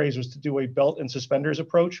think the phrase was to do a belt and suspenders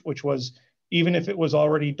approach, which was even if it was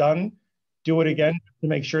already done, do it again to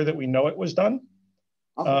make sure that we know it was done.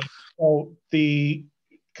 So the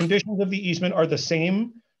conditions of the easement are the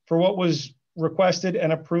same for what was requested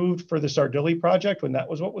and approved for the Sardilli project when that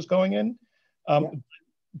was what was going in.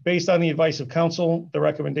 Based on the advice of council, the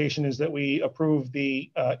recommendation is that we approve the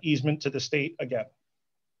easement to the state again.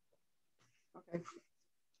 Okay.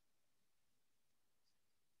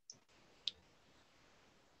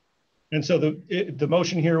 And so the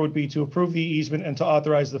motion here would be to approve the easement and to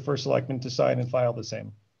authorize the first selectman to sign and file the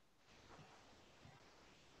same.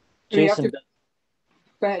 Jason,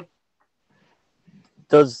 go ahead.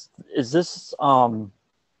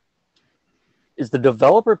 Is the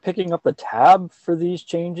developer picking up the tab for these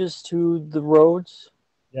changes to the roads?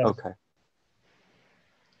 Yeah. Okay.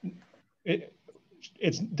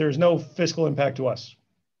 There's no fiscal impact to us,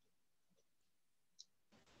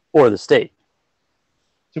 Or the state.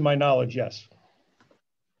 to my knowledge. Yes.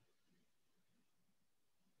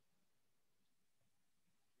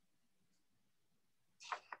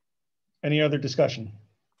 Any other discussion?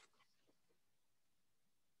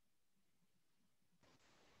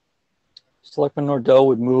 Selectman Nordell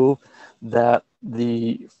would move that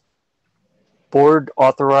the board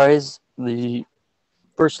authorize the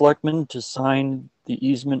first selectman to sign the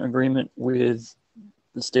easement agreement with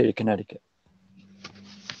the state of Connecticut.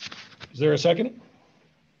 Is there a second?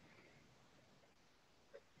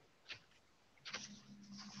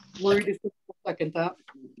 Marie, just second that.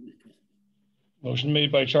 Motion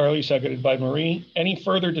made by Charlie, seconded by Marie. Any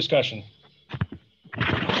further discussion?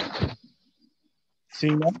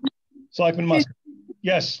 Seeing none. Selectman Musk.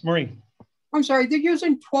 Yes, Marie. I'm sorry, they're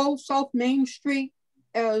using 12 South Main Street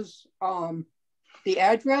as the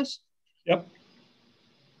address. Yep.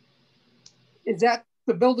 Is that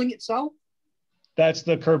the building itself? That's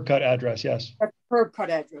the curb cut address, yes. That's the curb cut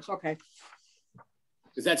address, okay.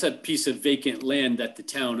 Because that's a piece of vacant land that the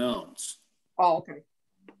town owns. Oh, okay.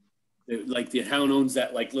 Like the town owns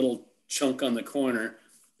that like little chunk on the corner.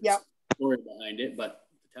 Yep. Story behind it, but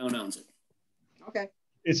the town owns it. Okay.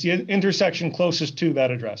 It's the intersection closest to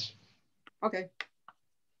that address. Okay.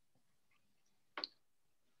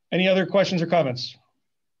 Any other questions or comments?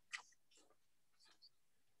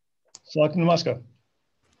 Selectman Muska.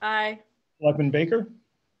 Aye. Selectman Baker.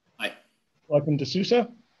 Aye. Selectman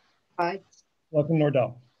D'Souza. Aye. Selectman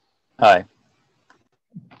Nordell. Aye.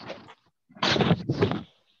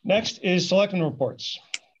 Next is selectman reports.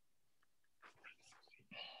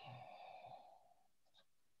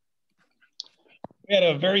 We had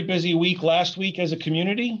a very busy week last week as a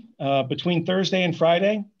community. Between Thursday and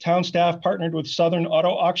Friday, town staff partnered with Southern Auto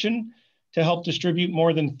Auction to help distribute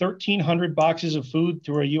more than 1,300 boxes of food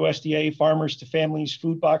through a USDA Farmers to Families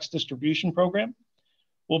food box distribution program.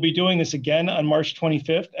 We'll be doing this again on March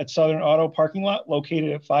 25th at Southern Auto parking lot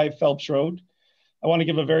located at 5 Phelps Road. I want to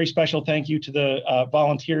give a very special thank you to the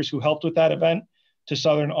volunteers who helped with that event, to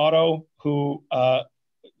Southern Auto, who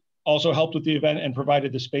also helped with the event and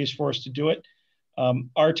provided the space for us to do it.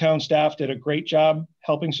 Our town staff did a great job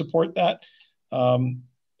helping support that,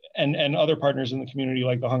 and other partners in the community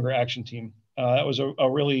like the Hunger Action Team. That was a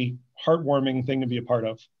really heartwarming thing to be a part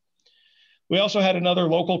of. We also had another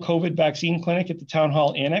local COVID vaccine clinic at the Town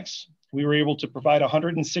Hall Annex. We were able to provide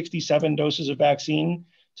 167 doses of vaccine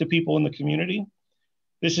to people in the community.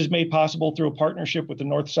 This is made possible through a partnership with the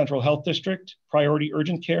North Central Health District, Priority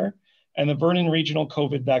Urgent Care, and the Vernon Regional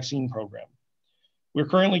COVID Vaccine Program. We're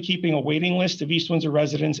currently keeping a waiting list of East Windsor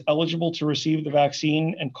residents eligible to receive the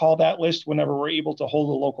vaccine and call that list whenever we're able to hold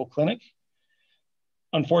a local clinic.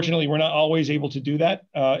 Unfortunately, we're not always able to do that.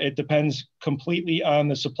 It depends completely on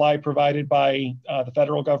the supply provided by the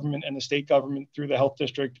federal government and the state government through the health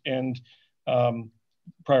district and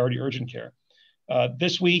Priority Urgent Care.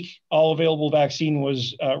 This week, all available vaccine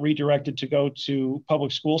was redirected to go to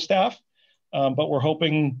public school staff, but we're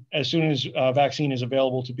hoping as soon as vaccine is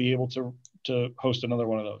available to be able to host another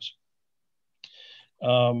one of those.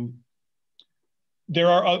 There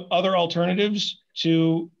are other alternatives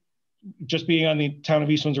to just being on the Town of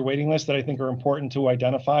East Windsor waiting list that I think are important to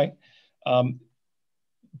identify.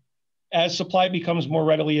 As supply becomes more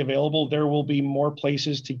readily available, there will be more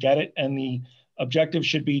places to get it, and the objective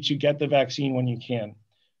should be to get the vaccine when you can.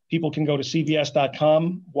 People can go to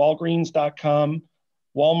cvs.com, walgreens.com,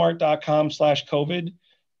 walmart.com/COVID,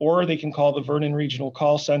 or they can call the Vernon Regional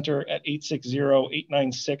Call Center at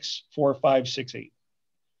 860-896-4568.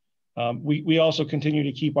 We also continue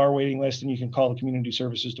to keep our waiting list, and you can call the Community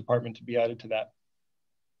Services Department to be added to that.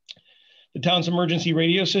 The town's emergency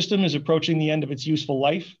radio system is approaching the end of its useful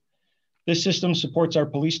life. This system supports our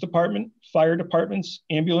police department, fire departments,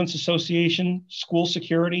 ambulance association, school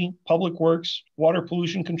security, public works, water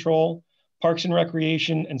pollution control, parks and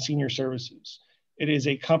recreation, and senior services. It is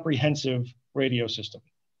a comprehensive radio system.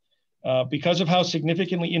 Because of how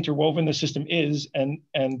significantly interwoven the system is and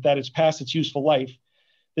that it's past its useful life,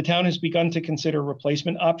 the town has begun to consider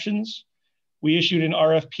replacement options. We issued an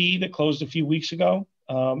RFP that closed a few weeks ago,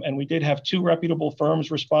 and we did have 2 reputable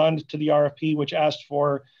firms respond to the RFP, which asked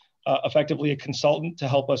for effectively a consultant to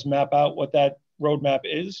help us map out what that roadmap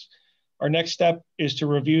is. Our next step is to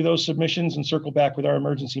review those submissions and circle back with our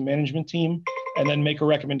emergency management team, and then make a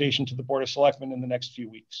recommendation to the Board of Selectmen in the next few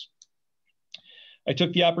weeks. I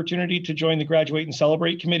took the opportunity to join the Graduate and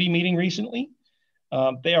Celebrate Committee meeting recently.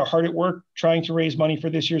 They are hard at work trying to raise money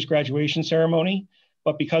for this year's graduation ceremony,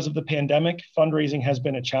 but because of the pandemic, fundraising has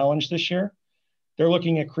been a challenge this year. They're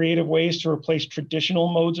looking at creative ways to replace traditional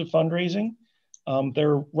modes of fundraising.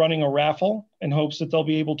 They're running a raffle in hopes that they'll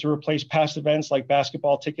be able to replace past events like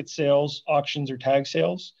basketball ticket sales, auctions, or tag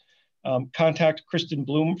sales. Contact Kristen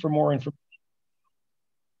Bloom for more information.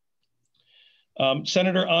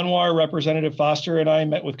 Senator Anwar, Representative Foster, and I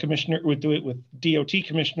met with DOT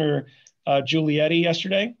Commissioner Giulietti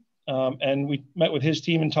yesterday, and we met with his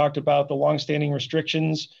team and talked about the longstanding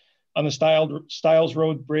restrictions on the Stiles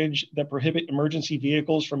Road Bridge that prohibit emergency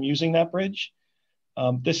vehicles from using that bridge.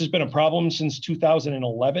 This has been a problem since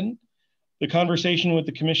 2011. The conversation with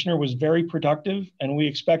the commissioner was very productive, and we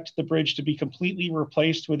expect the bridge to be completely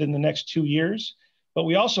replaced within the next 2 years. But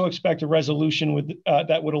we also expect a resolution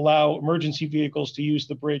that would allow emergency vehicles to use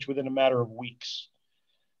the bridge within a matter of weeks.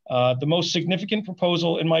 The most significant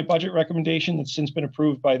proposal in my budget recommendation that's since been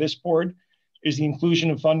approved by this board is the inclusion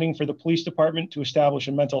of funding for the police department to establish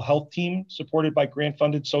a mental health team supported by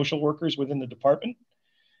grant-funded social workers within the department.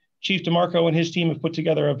 Chief DeMarco and his team have put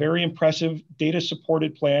together a very impressive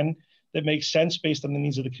data-supported plan that makes sense based on the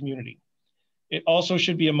needs of the community. It also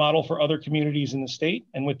should be a model for other communities in the state.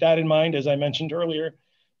 And with that in mind, as I mentioned earlier,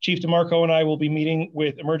 Chief DeMarco and I will be meeting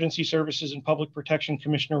with Emergency Services and Public Protection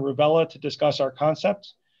Commissioner Ravella to discuss our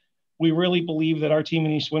concept. We really believe that our team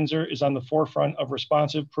in East Windsor is on the forefront of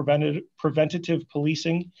responsive preventative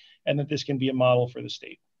policing, and that this can be a model for the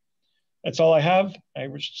state. That's all I have. I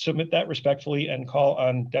submit that respectfully and call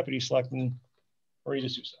on Deputy Selectman Marie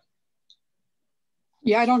D'Souza.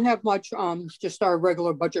 Yeah, I don't have much, just our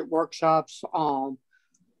regular budget workshops,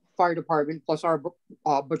 fire department, plus our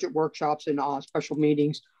budget workshops and special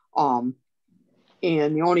meetings. And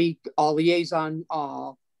the only liaison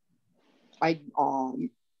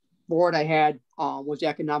board I had was the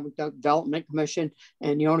Economic Development Commission,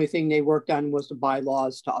 and the only thing they worked on was the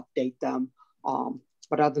bylaws to update them.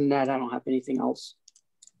 But other than that, I don't have anything else.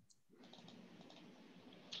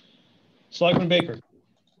 Selectman Baker.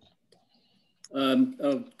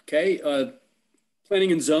 Okay,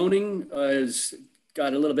 planning and zoning has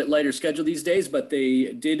got a little bit lighter schedule these days, but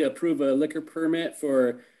they did approve a liquor permit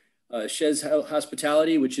for Chez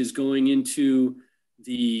Hospitality, which is going into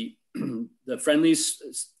the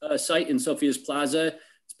Friendly's site in Sophia's Plaza.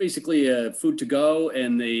 It's basically a food to go,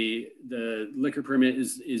 and the liquor permit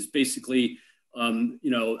is basically, you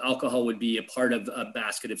know, alcohol would be a part of a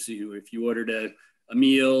basket if you ordered a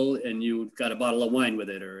meal and you got a bottle of wine with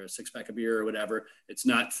it or a 6-pack of beer or whatever. It's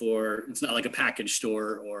not like a package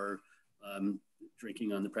store or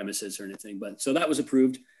drinking on the premises or anything. But so that was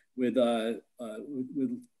approved with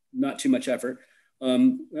not too much effort.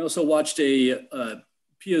 We also watched a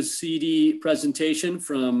POCD presentation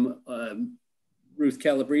from Ruth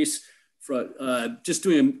Calabrese for just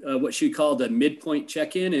doing what she called a midpoint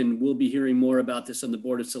check-in, and we'll be hearing more about this on the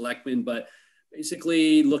Board of Selectmen, but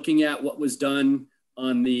basically looking at what was done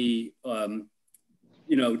on the, on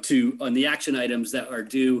the action items that are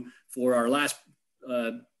due for our last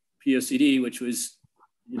POCD, which was,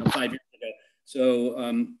 5 years ago.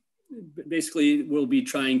 So basically we'll be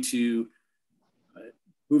trying to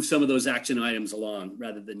move some of those action items along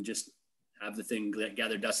rather than just have the thing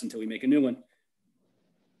gather dust until we make a new one.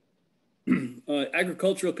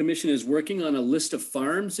 Agricultural Commission is working on a list of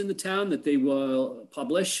farms in the town that they will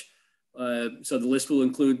publish. So the list will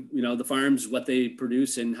include, the farms, what they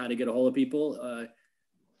produce and how to get a hold of people.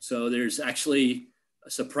 So there's actually a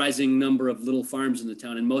surprising number of little farms in the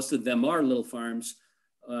town, and most of them are little farms,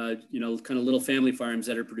 kind of little family farms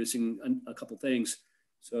that are producing a couple things.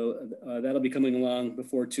 So that'll be coming along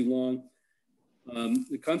before too long.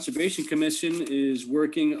 The Conservation Commission is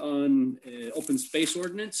working on an open space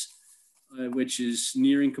ordinance, which is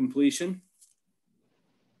nearing completion.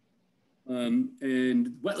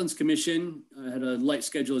 And Wetlands Commission had a light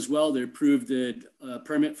schedule as well. They approved the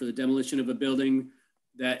permit for the demolition of a building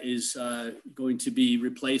that is going to be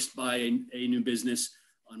replaced by a new business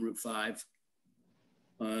on Route 5.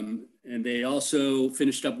 And they also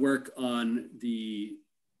finished up work on the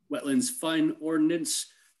Wetlands Fine Ordinance,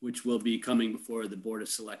 which will be coming before the Board of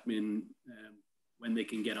Selectmen when they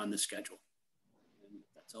can get on the schedule. And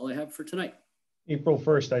that's all I have for tonight. April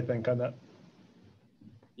 1st, I think, on that.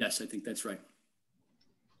 Yes, I think that's right.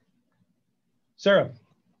 Sarah.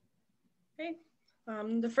 Okay.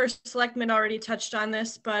 The first selectman already touched on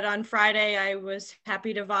this, but on Friday, I was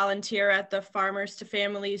happy to volunteer at the Farmers to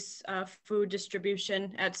Families food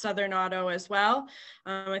distribution at Southern Auto as well.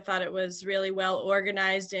 I thought it was really well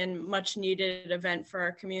organized and much needed event for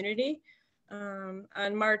our community.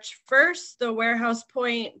 On March 1st, the Warehouse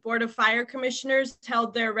Point Board of Fire Commissioners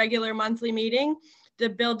held their regular monthly meeting. The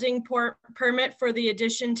building permit for the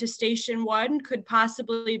addition to Station 1 could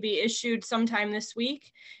possibly be issued sometime this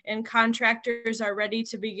week, and contractors are ready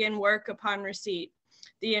to begin work upon receipt.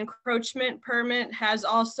 The encroachment permit has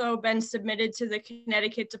also been submitted to the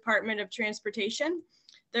Connecticut Department of Transportation.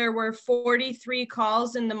 There were 43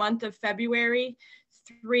 calls in the month of February,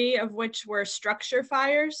 3 of which were structure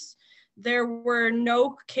fires. There were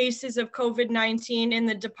no cases of COVID-19 in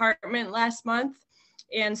the department last month,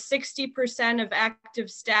 and 60% of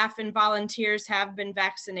active staff and volunteers have been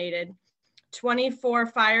vaccinated. 24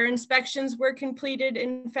 fire inspections were completed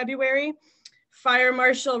in February. Fire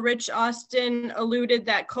Marshal Rich Austin alluded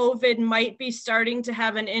that COVID might be starting to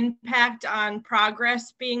have an impact on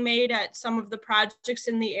progress being made at some of the projects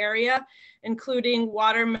in the area, including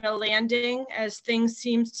Watermill Landing, as things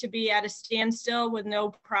seem to be at a standstill with no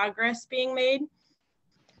progress being made.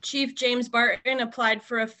 Chief James Barton applied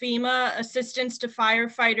for a FEMA Assistance to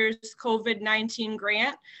Firefighters COVID-19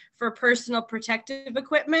 grant for personal protective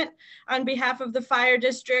equipment on behalf of the fire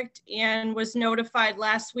district, and was notified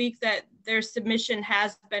last week that their submission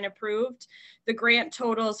has been approved. The grant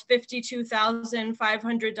totals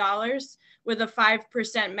 $52,500 with a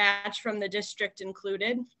 5% match from the district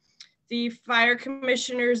included. The fire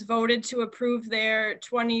commissioners voted to approve their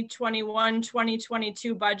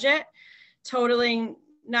 2021-2022 budget, totaling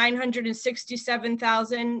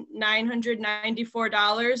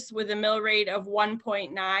 $967,994 with a mill rate of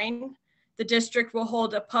 1.9. The district will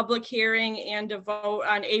hold a public hearing and a vote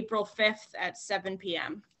on April 5th at 7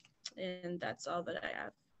 p.m. And that's all that I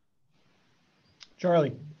have.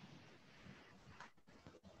 Charlie.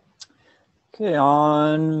 Okay,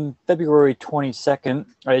 on February 22nd,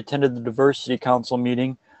 I attended the Diversity Council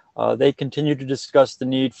meeting. They continue to discuss the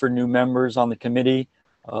need for new members on the committee.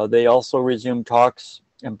 They also resumed talks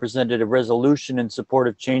and presented a resolution in support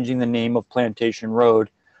of changing the name of Plantation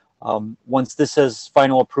Road. Once this has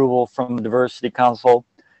final approval from the Diversity Council,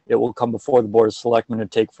 it will come before the Board of Selectmen to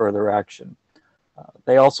take further action.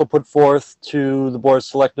 They also put forth to the Board of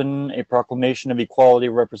Selectmen a proclamation of equality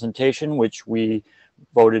representation, which we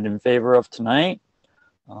voted in favor of tonight.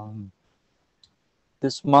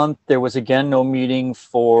 This month, there was again no meeting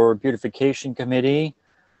for Beautification Committee.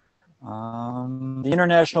 The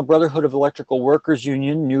International Brotherhood of Electrical Workers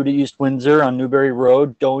Union, new to East Windsor on Newbury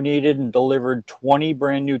Road, donated and delivered 20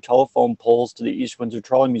 brand new telephone poles to the East Windsor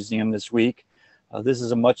Trolley Museum this week. This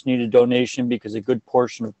is a much needed donation because a good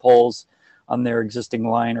portion of poles on their existing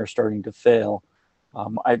line are starting to fail.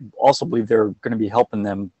 I also believe they're going to be helping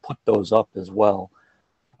them put those up as well.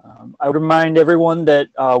 I would remind everyone that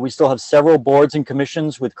we still have several boards and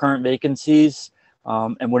commissions with current vacancies,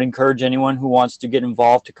 and would encourage anyone who wants to get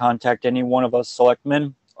involved to contact any one of us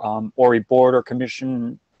selectmen or a board or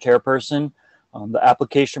commission chairperson. The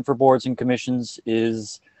application for boards and commissions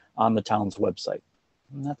is on the town's website.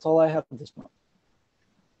 And that's all I have for this month.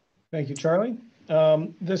 Thank you, Charlie.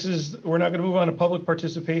 We're now going to move on to public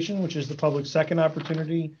participation, which is the public's second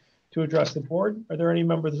opportunity to address the board. Are there any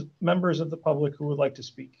members of the public who would like to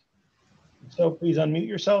speak? So please unmute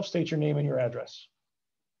yourself, state your name and your address.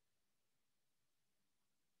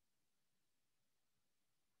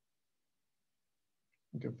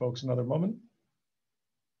 Give folks another moment.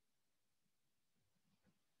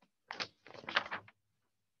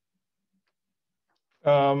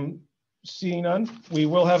 Seeing none, we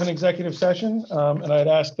will have an executive session, and I'd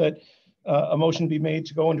ask that a motion be made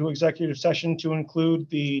to go into executive session to include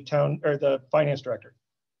the town or the finance director.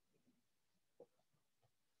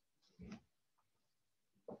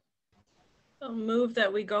 I'll move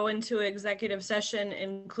that we go into executive session,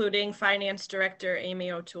 including finance director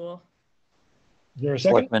Amy O'Toole. Is there a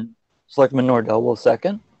second? Selectman Nordell will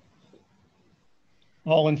second.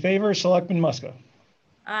 All in favor, Selectman Muska.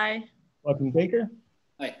 Aye. Selectman Baker.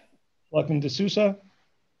 Aye. Selectman D'Souza.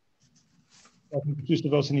 Selectman D'Souza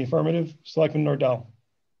votes in the affirmative. Selectman Nordell.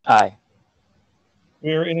 Aye.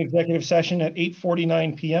 We're in executive session at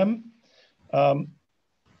 8:49 p.m.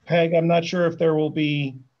 Peg, I'm not sure if there will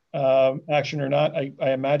be action or not. I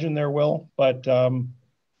imagine there will, but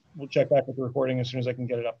we'll check back with the recording as soon as I can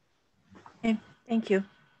get it up. Okay, thank you.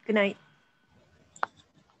 Good night.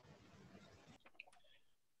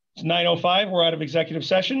 It's 9:05. We're out of executive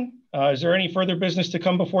session. Is there any further business to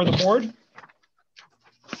come before the board?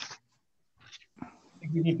 I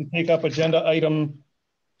think we need to take up agenda item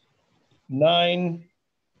 9F.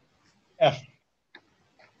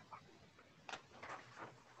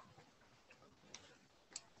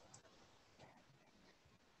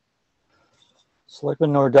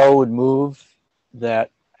 Selectman Nordell would move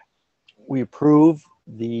that we approve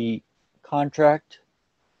the contract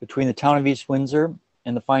between the town of East Windsor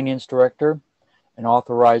and the finance director, and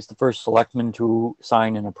authorize the first selectman to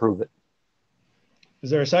sign and approve it.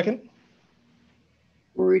 Is there a second?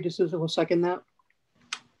 Marie D'Souza will second that.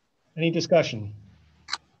 Any discussion?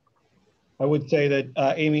 I would say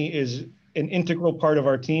that Amy is an integral part of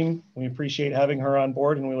our team. We appreciate having her on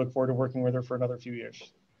board, and we look forward to working with her for another few years.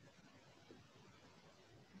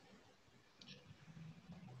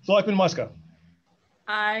 Selectman Muska.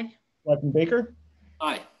 Aye. Selectman Baker.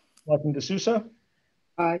 Aye. Selectman D'Souza.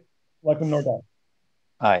 Aye. Selectman Nordell.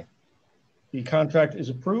 Aye. The contract is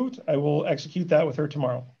approved. I will execute that with her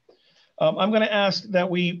tomorrow. I'm going to ask that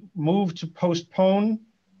we move to postpone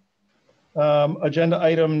agenda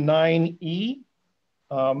item 9E.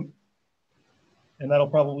 And that'll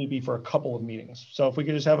probably be for a couple of meetings. So if we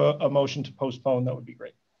could just have a motion to postpone, that would be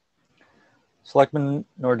great. Selectman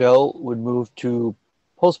Nordell would move to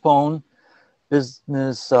postpone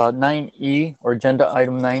business 9E or agenda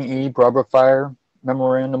item 9E, Brook Fire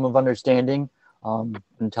Memorandum of Understanding,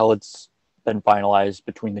 until it's been finalized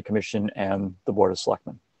between the commission and the Board of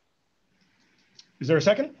Selectmen. Is there a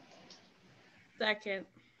second? Second.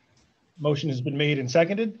 Motion has been made and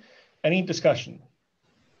seconded. Any discussion?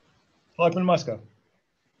 Selectman Muska.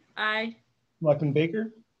 Aye. Selectman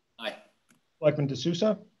Baker. Aye. Selectman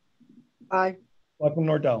D'Souza. Aye. Selectman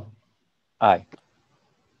Nordell. Aye.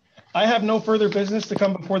 I have no further business to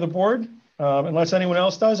come before the board. Unless anyone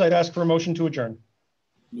else does, I'd ask for a motion to adjourn.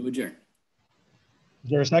 Move adjourn. Is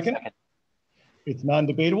there a second? Second. It's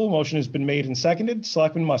non-debatable. Motion has been made and seconded.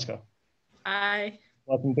 Selectman Muska. Aye.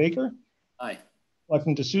 Selectman Baker. Aye.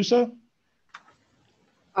 Selectman D'Souza.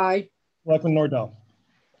 Aye. Selectman Nordell.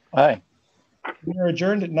 Aye. We are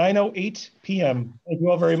adjourned at 9:08 p.m. Thank you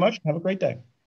all very much. Have a great day.